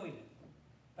time doing it.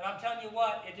 But I'm telling you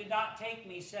what, it did not take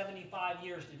me 75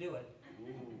 years to do it.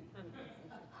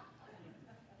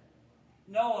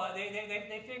 Noah,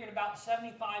 they figured about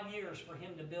 75 years for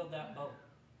him to build that boat.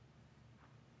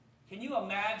 Can you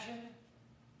imagine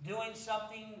doing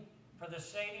something for the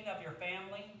saving of your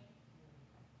family?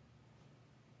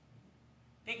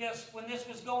 Because when this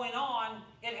was going on,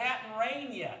 it hadn't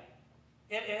rained yet.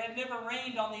 It had never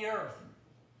rained on the earth.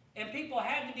 And people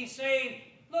had to be saying,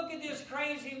 look at this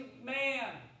crazy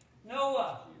man,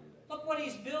 Noah. Look what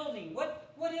he's building.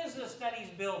 What is this that he's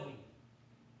building?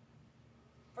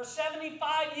 For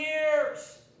 75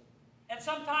 years, And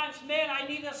sometimes, men, I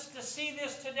need us to see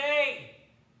this today.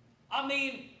 I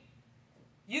mean,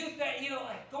 youth that,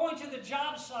 going to the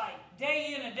job site,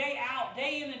 day in and day out,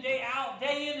 day in and day out,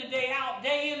 day in and day out,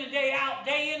 day in and day out,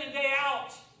 day in and day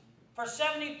out, for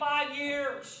 75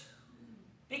 years.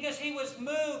 Because he was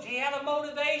moved. He had a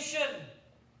motivation.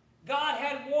 God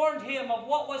had warned him of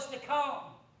what was to come.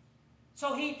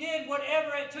 So he did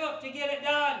whatever it took to get it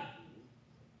done.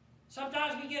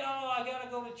 Sometimes we get, I got to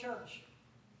go to church.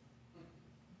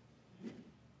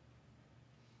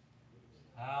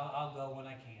 I'll go when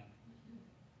I can.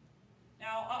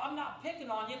 Now, I'm not picking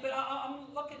on you, but I'm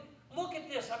look at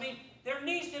this. I mean, there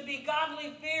needs to be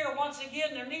godly fear once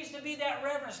again. There needs to be that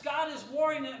reverence. God is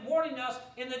warning us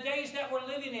in the days that we're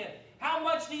living in. How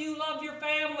much do you love your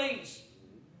families?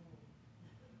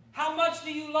 How much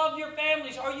do you love your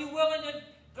families? Are you willing to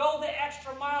go the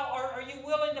extra mile, or are you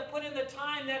willing to put in the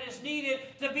time that is needed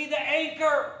to be the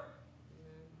anchor?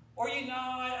 Or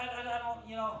I don't,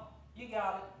 you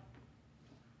got it.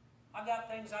 I got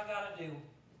things I got to do.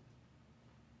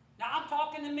 Now, I'm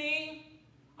talking to me.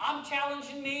 I'm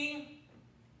challenging me.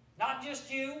 Not just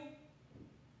you.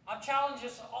 I'm challenging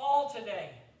us all today.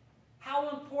 How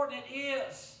important it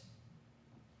is.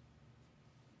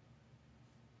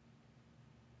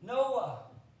 Noah.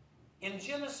 In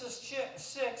Genesis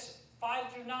 6,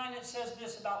 5 through 9, it says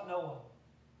this about Noah.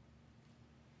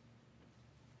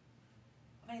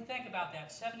 I mean, think about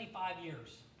that. 75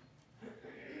 years.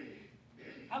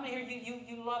 How many here,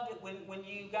 you loved it when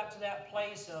you got to that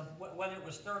place of whether it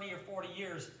was 30 or 40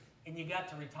 years and you got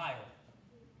to retire?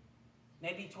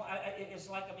 Maybe it's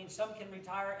like, some can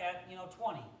retire at,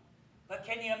 20. But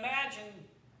can you imagine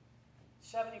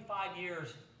 75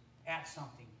 years at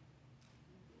something?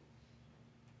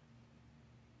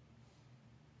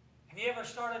 Have you ever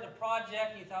started a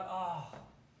project and you thought,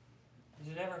 is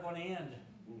it ever going to end?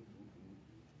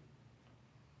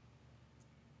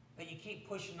 But you keep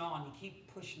pushing on. You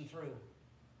keep pushing through.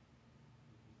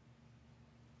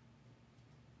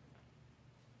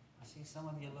 I see some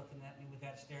of you looking at me with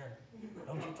that stare.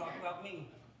 Don't you talk about me.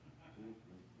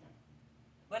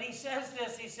 But he says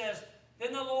this. He says,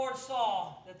 then the Lord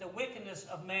saw that the wickedness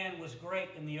of man was great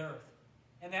in the earth,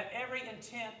 and that every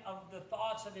intent of the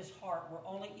thoughts of his heart were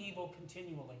only evil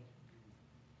continually.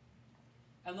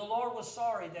 And the Lord was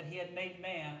sorry that he had made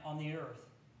man on the earth,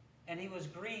 and he was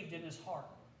grieved in his heart.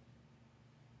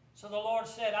 So the Lord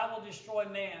said, I will destroy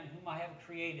man whom I have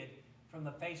created from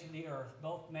the face of the earth,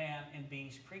 both man and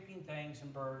beast, creeping things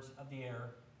and birds of the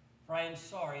air, for I am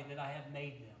sorry that I have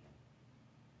made them.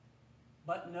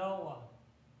 But Noah,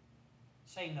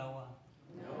 say Noah.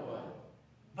 Noah.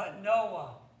 But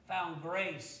Noah found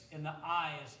grace in the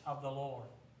eyes of the Lord.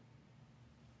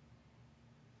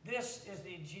 This is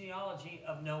the genealogy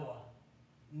of Noah.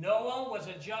 Noah was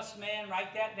a just man.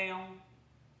 Write that down.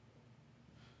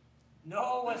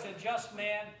 Noah was a just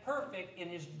man, perfect in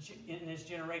his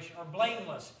generation, or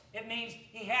blameless. It means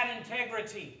he had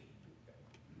integrity.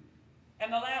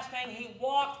 And the last thing, he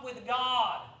walked with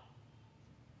God.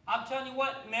 I'm telling you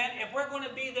what, man, if we're going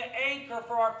to be the anchor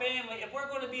for our family, if we're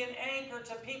going to be an anchor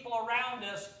to people around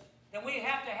us, then we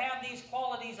have to have these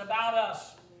qualities about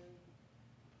us.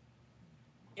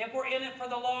 If we're in it for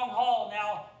the long haul.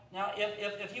 Now,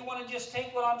 if you want to just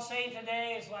take what I'm saying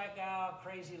today, it's like,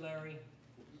 crazy Larry.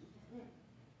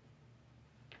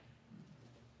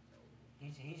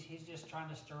 He's just trying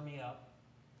to stir me up.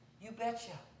 You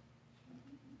betcha.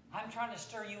 I'm trying to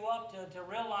stir you up to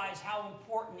realize how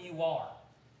important you are.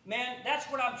 Man, that's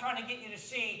what I'm trying to get you to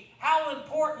see, how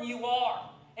important you are.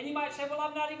 And you might say, well,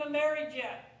 I'm not even married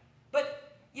yet.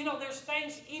 But, there's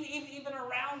things even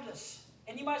around us.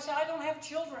 And you might say, I don't have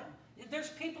children. There's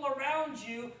people around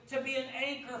you to be an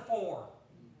anchor for.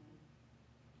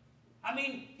 I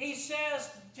mean, he says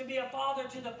to be a father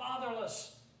to the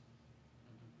fatherless.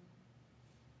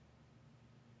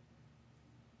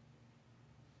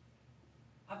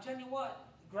 I'm telling you what,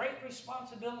 great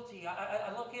responsibility.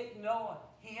 I look at Noah.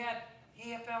 He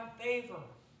had found favor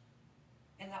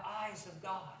in the eyes of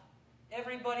God.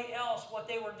 Everybody else, what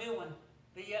they were doing,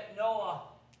 but yet Noah,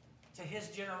 to his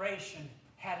generation,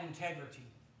 had integrity.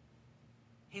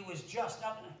 He was just.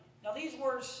 Now these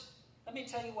words, let me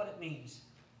tell you what it means.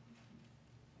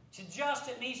 To just,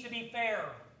 it means to be fair,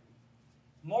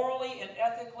 morally and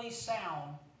ethically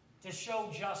sound, to show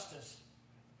justice.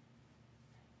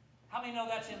 How many know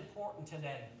that's important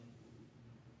today?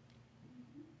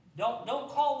 Don't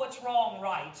call what's wrong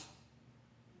right.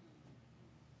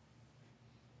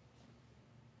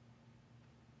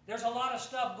 There's a lot of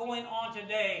stuff going on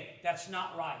today that's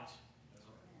not right.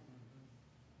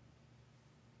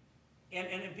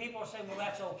 And people are saying, well,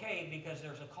 that's okay because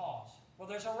there's a cause. Well,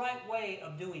 there's a right way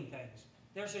of doing things.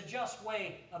 There's a just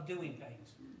way of doing things.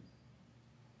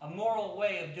 A moral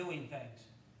way of doing things.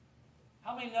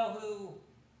 How many know who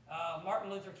Martin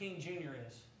Luther King Jr.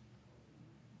 is?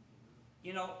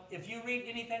 You know, if you read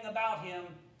anything about him,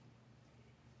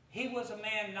 he was a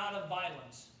man not of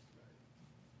violence.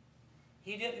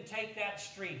 He didn't take that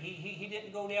street. He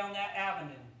didn't go down that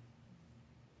avenue.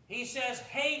 He says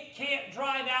hate can't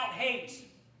drive out hate.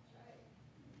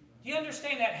 Do you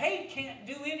understand that? Hate can't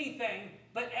do anything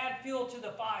but add fuel to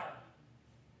the fire.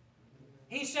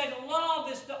 He said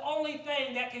love is the only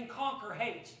thing that can conquer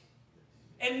hate.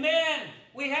 And men,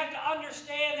 we have to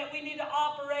understand that we need to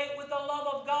operate with the love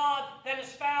of God that is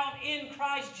found in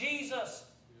Christ Jesus.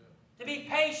 To be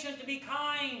patient, to be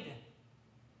kind,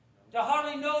 to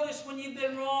hardly notice when you've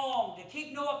been wrong, to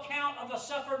keep no account of a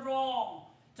suffered wrong,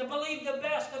 to believe the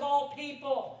best of all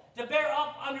people, to bear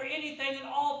up under anything and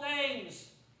all things.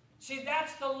 See,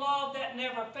 that's the love that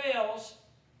never fails.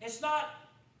 It's not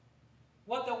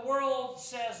what the world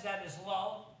says that is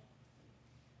love.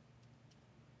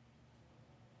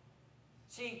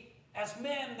 See, as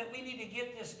men, that we need to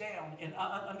get this down and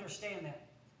understand that.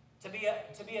 To be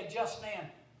a just man.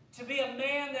 To be a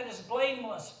man that is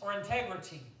blameless or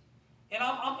integrity. And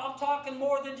I'm talking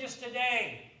more than just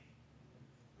today.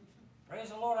 Praise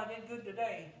the Lord, I did good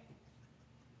today.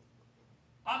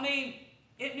 I mean,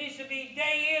 it needs to be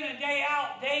day in and day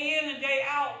out, day in and day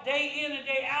out, day in and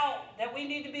day out, that we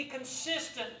need to be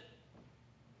consistent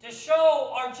to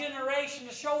show our generation,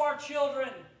 to show our children,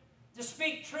 to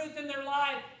speak truth in their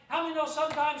life. How many know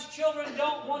sometimes children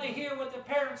don't want to hear what their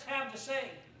parents have to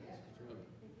say?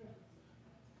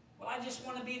 Well, I just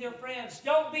want to be their friends.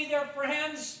 Don't be their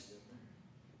friends.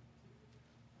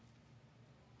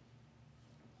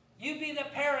 You be the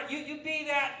parent. You be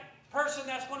that person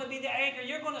that's going to be the anchor.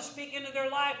 You're going to speak into their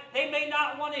life. They may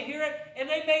not want to hear it, and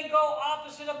they may go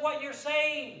opposite of what you're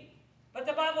saying. But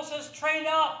the Bible says train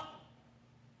up.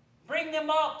 Bring them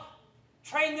up.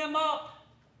 Train them up.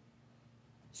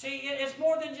 See, it's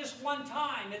more than just one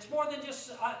time. It's more than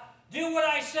just do what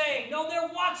I say. No,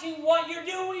 they're watching what you're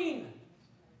doing.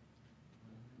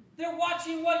 They're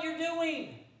watching what you're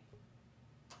doing.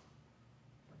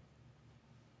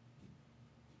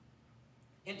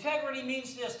 Integrity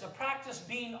means this, to practice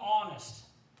being honest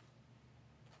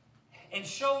and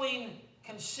showing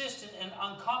consistent and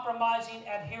uncompromising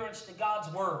adherence to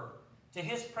God's Word, to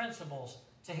His principles,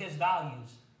 to His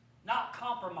values. Not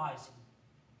compromising.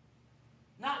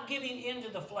 Not giving in to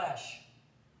the flesh.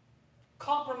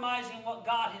 Compromising what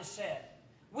God has said.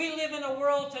 We live in a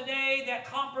world today that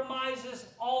compromises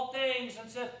all things and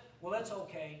says, well, it's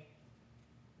okay.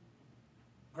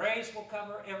 Grace will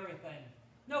cover everything.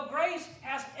 No, grace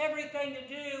has everything to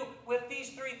do with these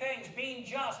three things. Being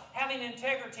just, having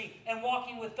integrity, and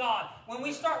walking with God. When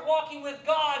we start walking with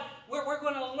God, we're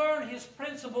going to learn His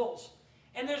principles.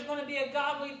 And there's going to be a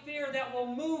godly fear that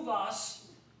will move us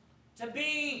to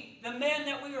be the men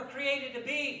that we were created to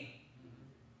be.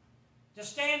 To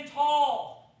stand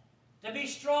tall. To be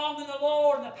strong in the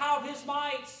Lord and the power of His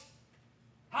might.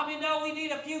 How many know we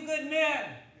need a few good men?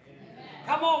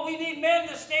 Come on, we need men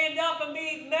to stand up and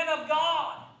be men of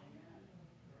God.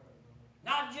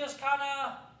 Not just kind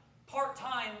of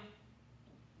part-time.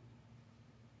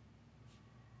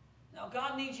 No,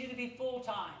 God needs you to be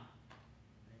full-time.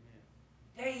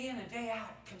 Day in and day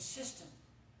out, consistent.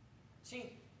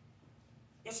 See,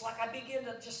 it's like I begin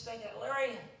to just think,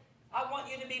 Larry, I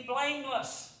want you to be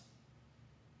blameless.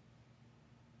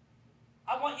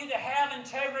 I want you to have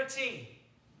integrity.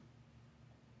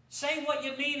 Say what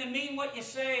you mean and mean what you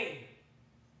say.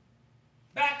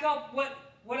 Back up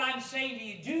what I'm saying to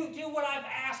you. Do what I've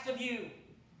asked of you.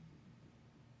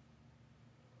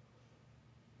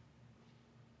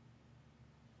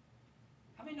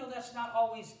 How many know that's not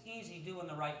always easy doing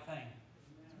the right thing?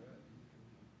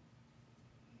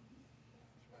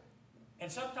 And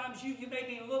sometimes you may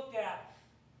be looked at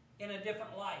in a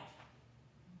different light.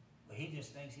 Well, he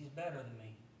just thinks he's better than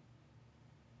me.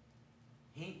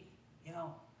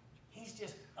 He's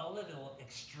just a little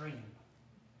extreme.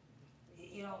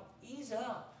 Ease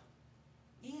up.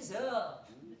 Ease up.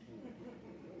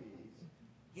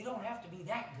 You don't have to be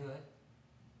that good.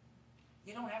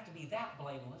 You don't have to be that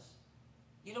blameless.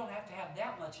 You don't have to have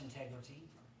that much integrity.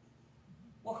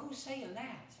 Well, who's saying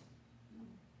that?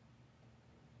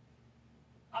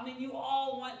 I mean, you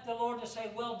all want the Lord to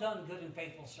say, well done, good and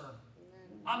faithful servant.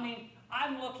 I mean,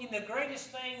 I'm looking, the greatest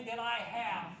thing that I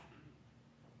have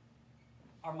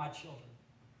are my children.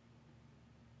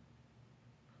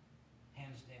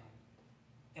 Hands down.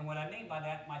 And what I mean by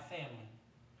that, my family.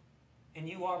 And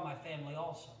you are my family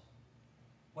also.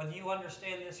 Whether you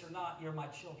understand this or not, you're my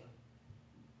children.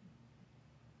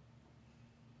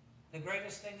 The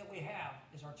greatest thing that we have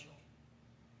is our children.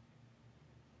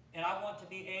 And I want to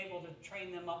be able to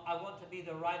train them up. I want to be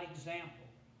the right example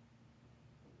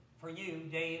for you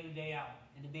day in and day out,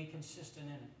 and to be consistent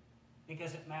in it,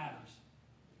 because it matters.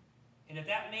 And if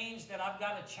that means that I've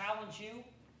got to challenge you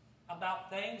about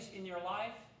things in your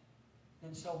life,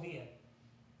 then so be it.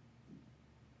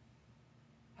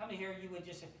 How many here you would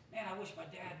just say, man, I wish my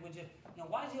dad would just,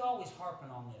 why is he always harping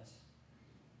on this?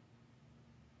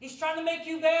 He's trying to make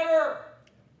you better.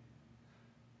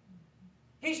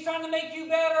 He's trying to make you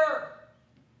better.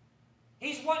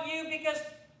 He's wanting you, because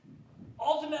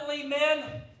ultimately, men,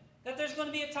 that there's going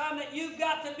to be a time that you've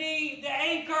got to be the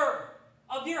anchor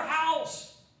of your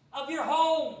house, of your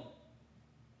home.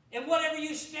 And whatever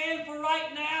you stand for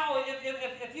right now,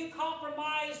 if you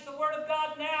compromise the Word of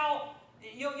God now,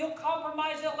 you'll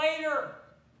compromise it later.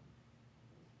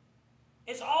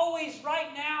 It's always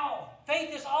right now.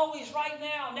 Faith is always right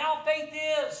now. Now faith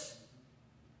is.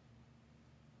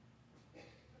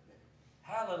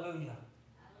 Hallelujah.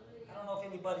 I don't know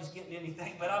if anybody's getting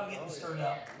anything, but I'm getting stirred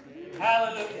up.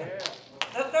 Hallelujah.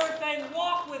 The third thing,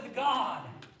 walk with God.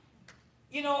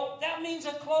 That means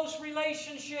a close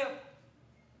relationship.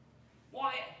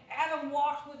 Why? Adam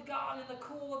walked with God in the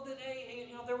cool of the day.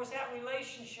 There was that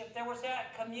relationship. There was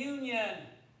that communion.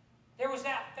 There was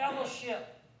that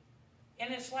fellowship.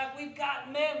 And it's like we've got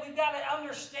to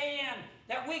understand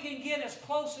that we can get as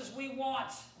close as we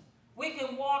want. We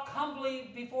can walk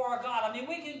humbly before our God.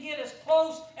 We can get as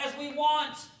close as we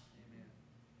want.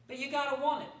 But you got to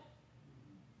want it.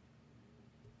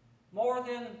 More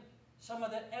than some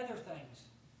of the other things.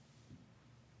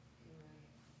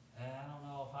 I don't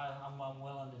know if I'm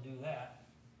willing to do that.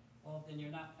 Well, then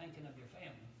you're not thinking of your family.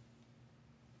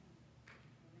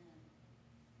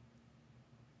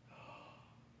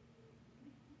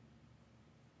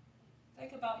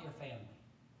 Think about your family.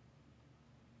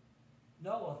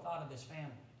 Noah thought of his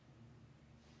family.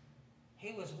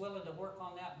 He was willing to work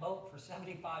on that boat for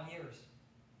 75 years.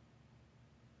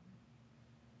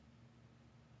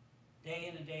 Day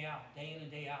in and day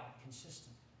out,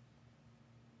 consistent.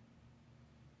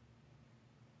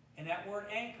 And that word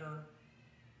anchor,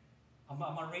 I'm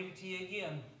going to read it to you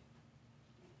again.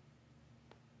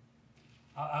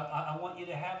 I want you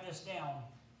to have this down.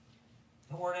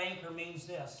 The word anchor means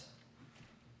this: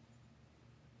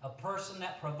 a person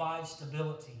that provides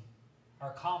stability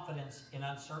or confidence in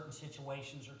uncertain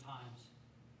situations or times.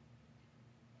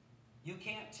 You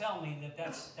can't tell me that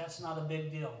that's not a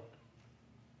big deal.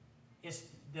 It's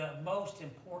the most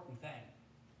important thing.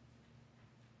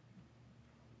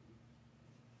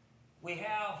 We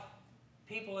have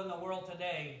people in the world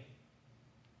today,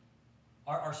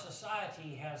 our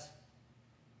society has,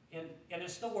 and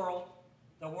it's the world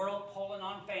pulling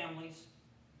on families.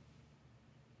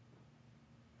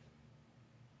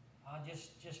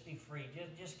 Just be free.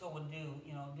 Just go and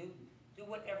do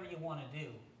whatever you want to do.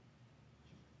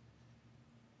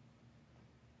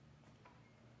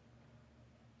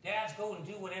 Dads, go and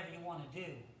do whatever you want to do.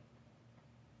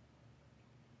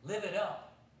 Live it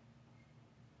up.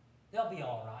 They'll be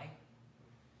all right.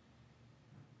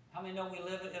 How many know we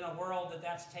live in a world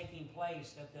that's taking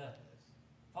place, that the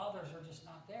fathers are just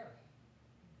not there?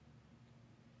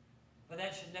 But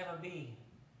that should never be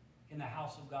in the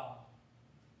house of God.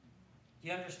 Do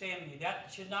you understand me?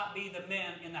 That should not be the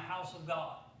men in the house of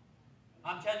God.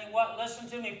 I'm telling you what, listen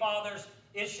to me, fathers.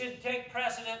 It should take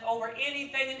precedent over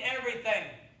anything and everything.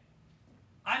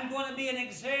 I'm going to be an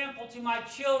example to my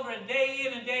children day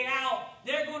in and day out.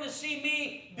 They're going to see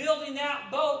me building that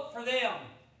boat for them.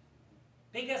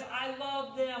 Because I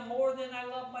love them more than I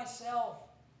love myself.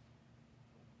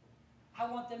 I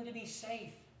want them to be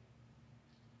safe.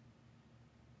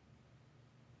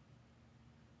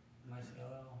 You might say,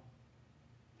 oh,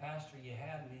 Pastor, you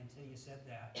had me until you said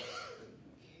that.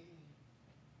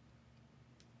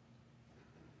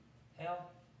 Hell,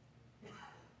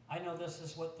 I know this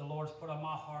is what the Lord's put on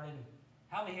my heart. And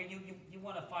how many here, you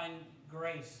want to find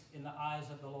grace in the eyes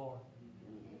of the Lord?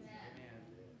 Amen.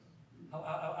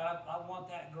 I want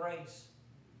that grace.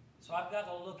 So I've got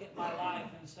to look at my life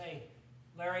and say,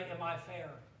 Larry, am I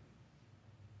fair?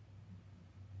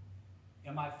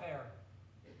 Am I fair?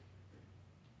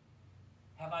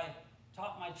 Have I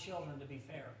taught my children to be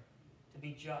fair, to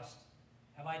be just?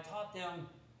 Have I taught them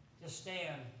to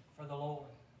stand for the Lord?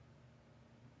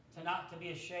 To not to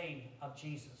be ashamed of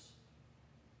Jesus?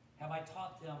 Have I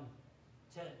taught them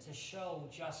to show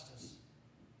justice,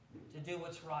 to do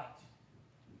what's right?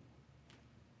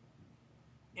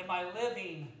 Am I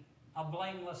living a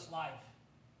blameless life?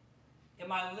 Am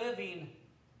I living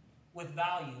with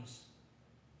values?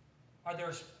 Are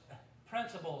there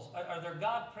principles? Are there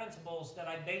God principles that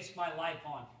I base my life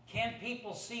on? Can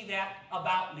people see that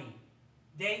about me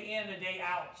day in and day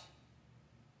out?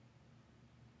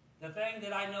 The thing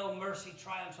that I know, mercy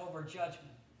triumphs over judgment.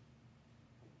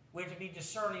 We're to be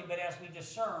discerning, but as we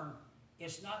discern,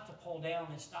 it's not to pull down,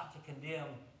 it's not to condemn.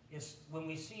 It's when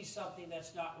we see something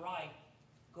that's not right,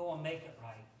 go and make it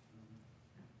right.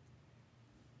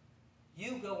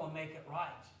 You go and make it right.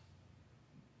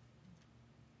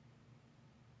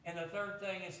 And the third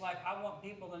thing is like, I want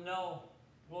people to know,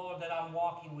 Lord, that I'm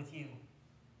walking with you.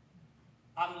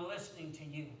 I'm listening to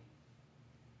you.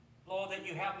 Lord, that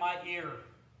you have my ear.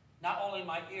 Not only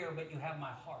my ear, but you have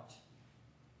my heart.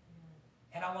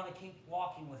 And I want to keep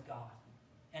walking with God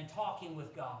and talking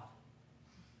with God.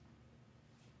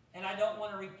 And I don't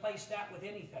want to replace that with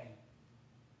anything.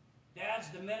 Dads,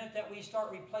 the minute that we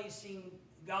start replacing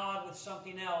God with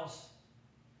something else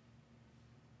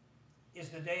is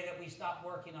the day that we stop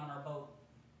working on our boat.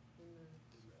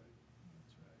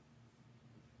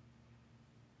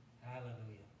 Hallelujah.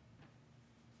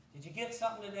 Did you get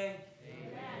something today?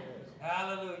 Amen.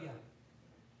 Hallelujah.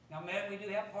 Now, man, we do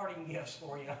have parting gifts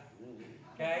for you.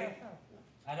 Okay?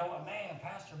 I don't want, man,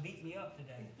 Pastor beat me up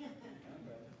today.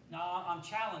 No, I'm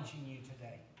challenging you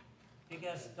today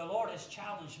because the Lord has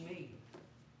challenged me.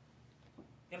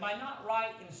 Am I not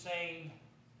right in saying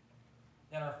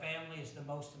that our family is the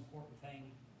most important thing?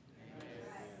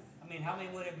 Yes. I mean, how many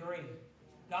would agree?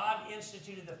 God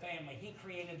instituted the family. He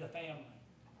created the family.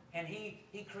 And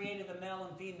He created the male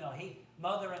and female.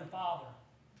 Mother and father.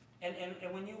 And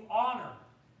when you honor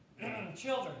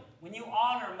children, when you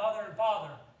honor mother and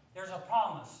father, there's a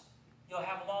promise. You'll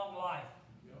have long life.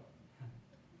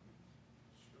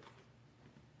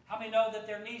 How many know that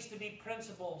there needs to be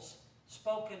principles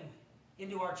spoken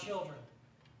into our children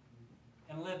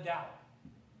and lived out?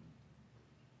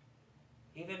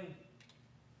 Even,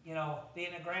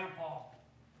 being a grandpa,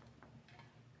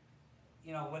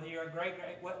 whether you're a great,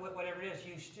 whatever it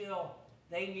is,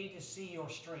 they need to see your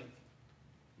strength.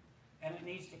 And it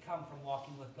needs to come from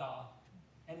walking with God.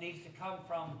 It needs to come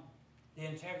from the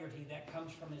integrity that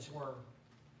comes from His Word.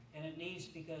 And it needs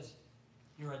because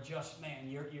you're a just man.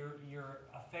 You're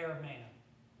a fair man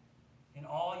in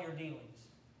all your dealings.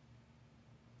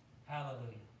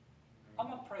 Hallelujah. I'm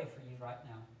going to pray for you right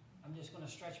now. I'm just going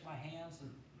to stretch my hands. And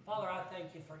Father, I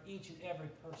thank you for each and every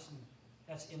person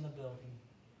that's in the building.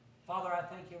 Father, I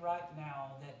thank you right now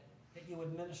that you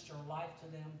would minister life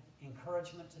to them,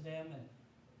 encouragement to them, and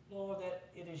Lord, that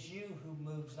it is you who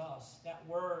moves us. That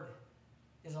word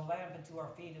is a lamp unto our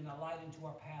feet and a light into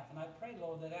our path. And I pray,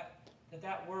 Lord,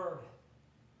 that word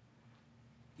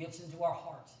gets into our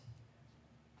hearts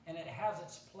and it has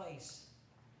its place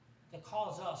to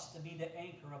cause us to be the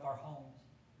anchor of our homes.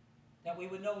 That we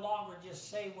would no longer just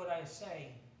say what I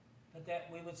say, but that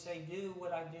we would say, do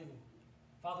what I do.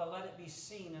 Father, let it be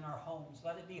seen in our homes.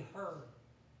 Let it be heard.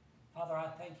 Father, I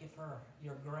thank you for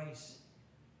your grace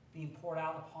being poured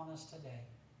out upon us today.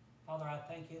 Father, I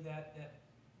thank you that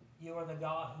you are the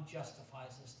God who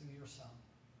justifies us through your Son.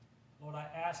 Lord, I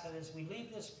ask that as we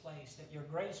leave this place, that your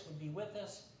grace would be with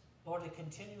us, Lord, to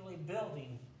continually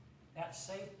building that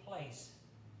safe place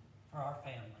for our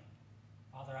family.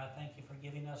 Father, I thank you for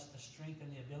giving us the strength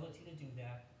and the ability to do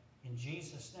that. In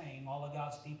Jesus' name, all of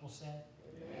God's people said,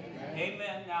 Amen.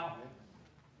 Amen. Now,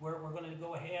 we're going to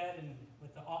go ahead and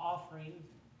with the offering.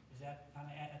 Is that kind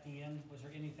of at the end? Was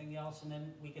there anything else? And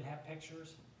then we can have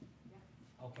pictures?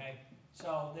 Yeah. Okay.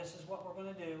 So this is what we're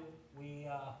going to do.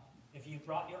 If you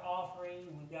brought your offering,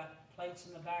 we've got plates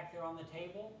in the back there on the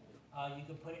table. You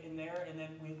can put it in there, and then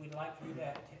we'd like for you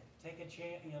to take a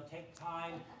chance, take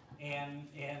time and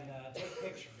take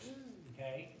pictures.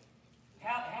 Okay.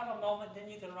 Have a moment, then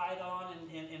you can write on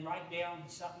and write down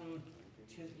something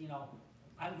to,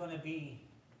 I'm going to be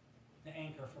the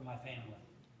anchor for my family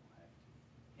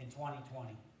in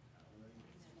 2020.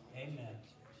 Amen.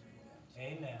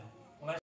 Amen.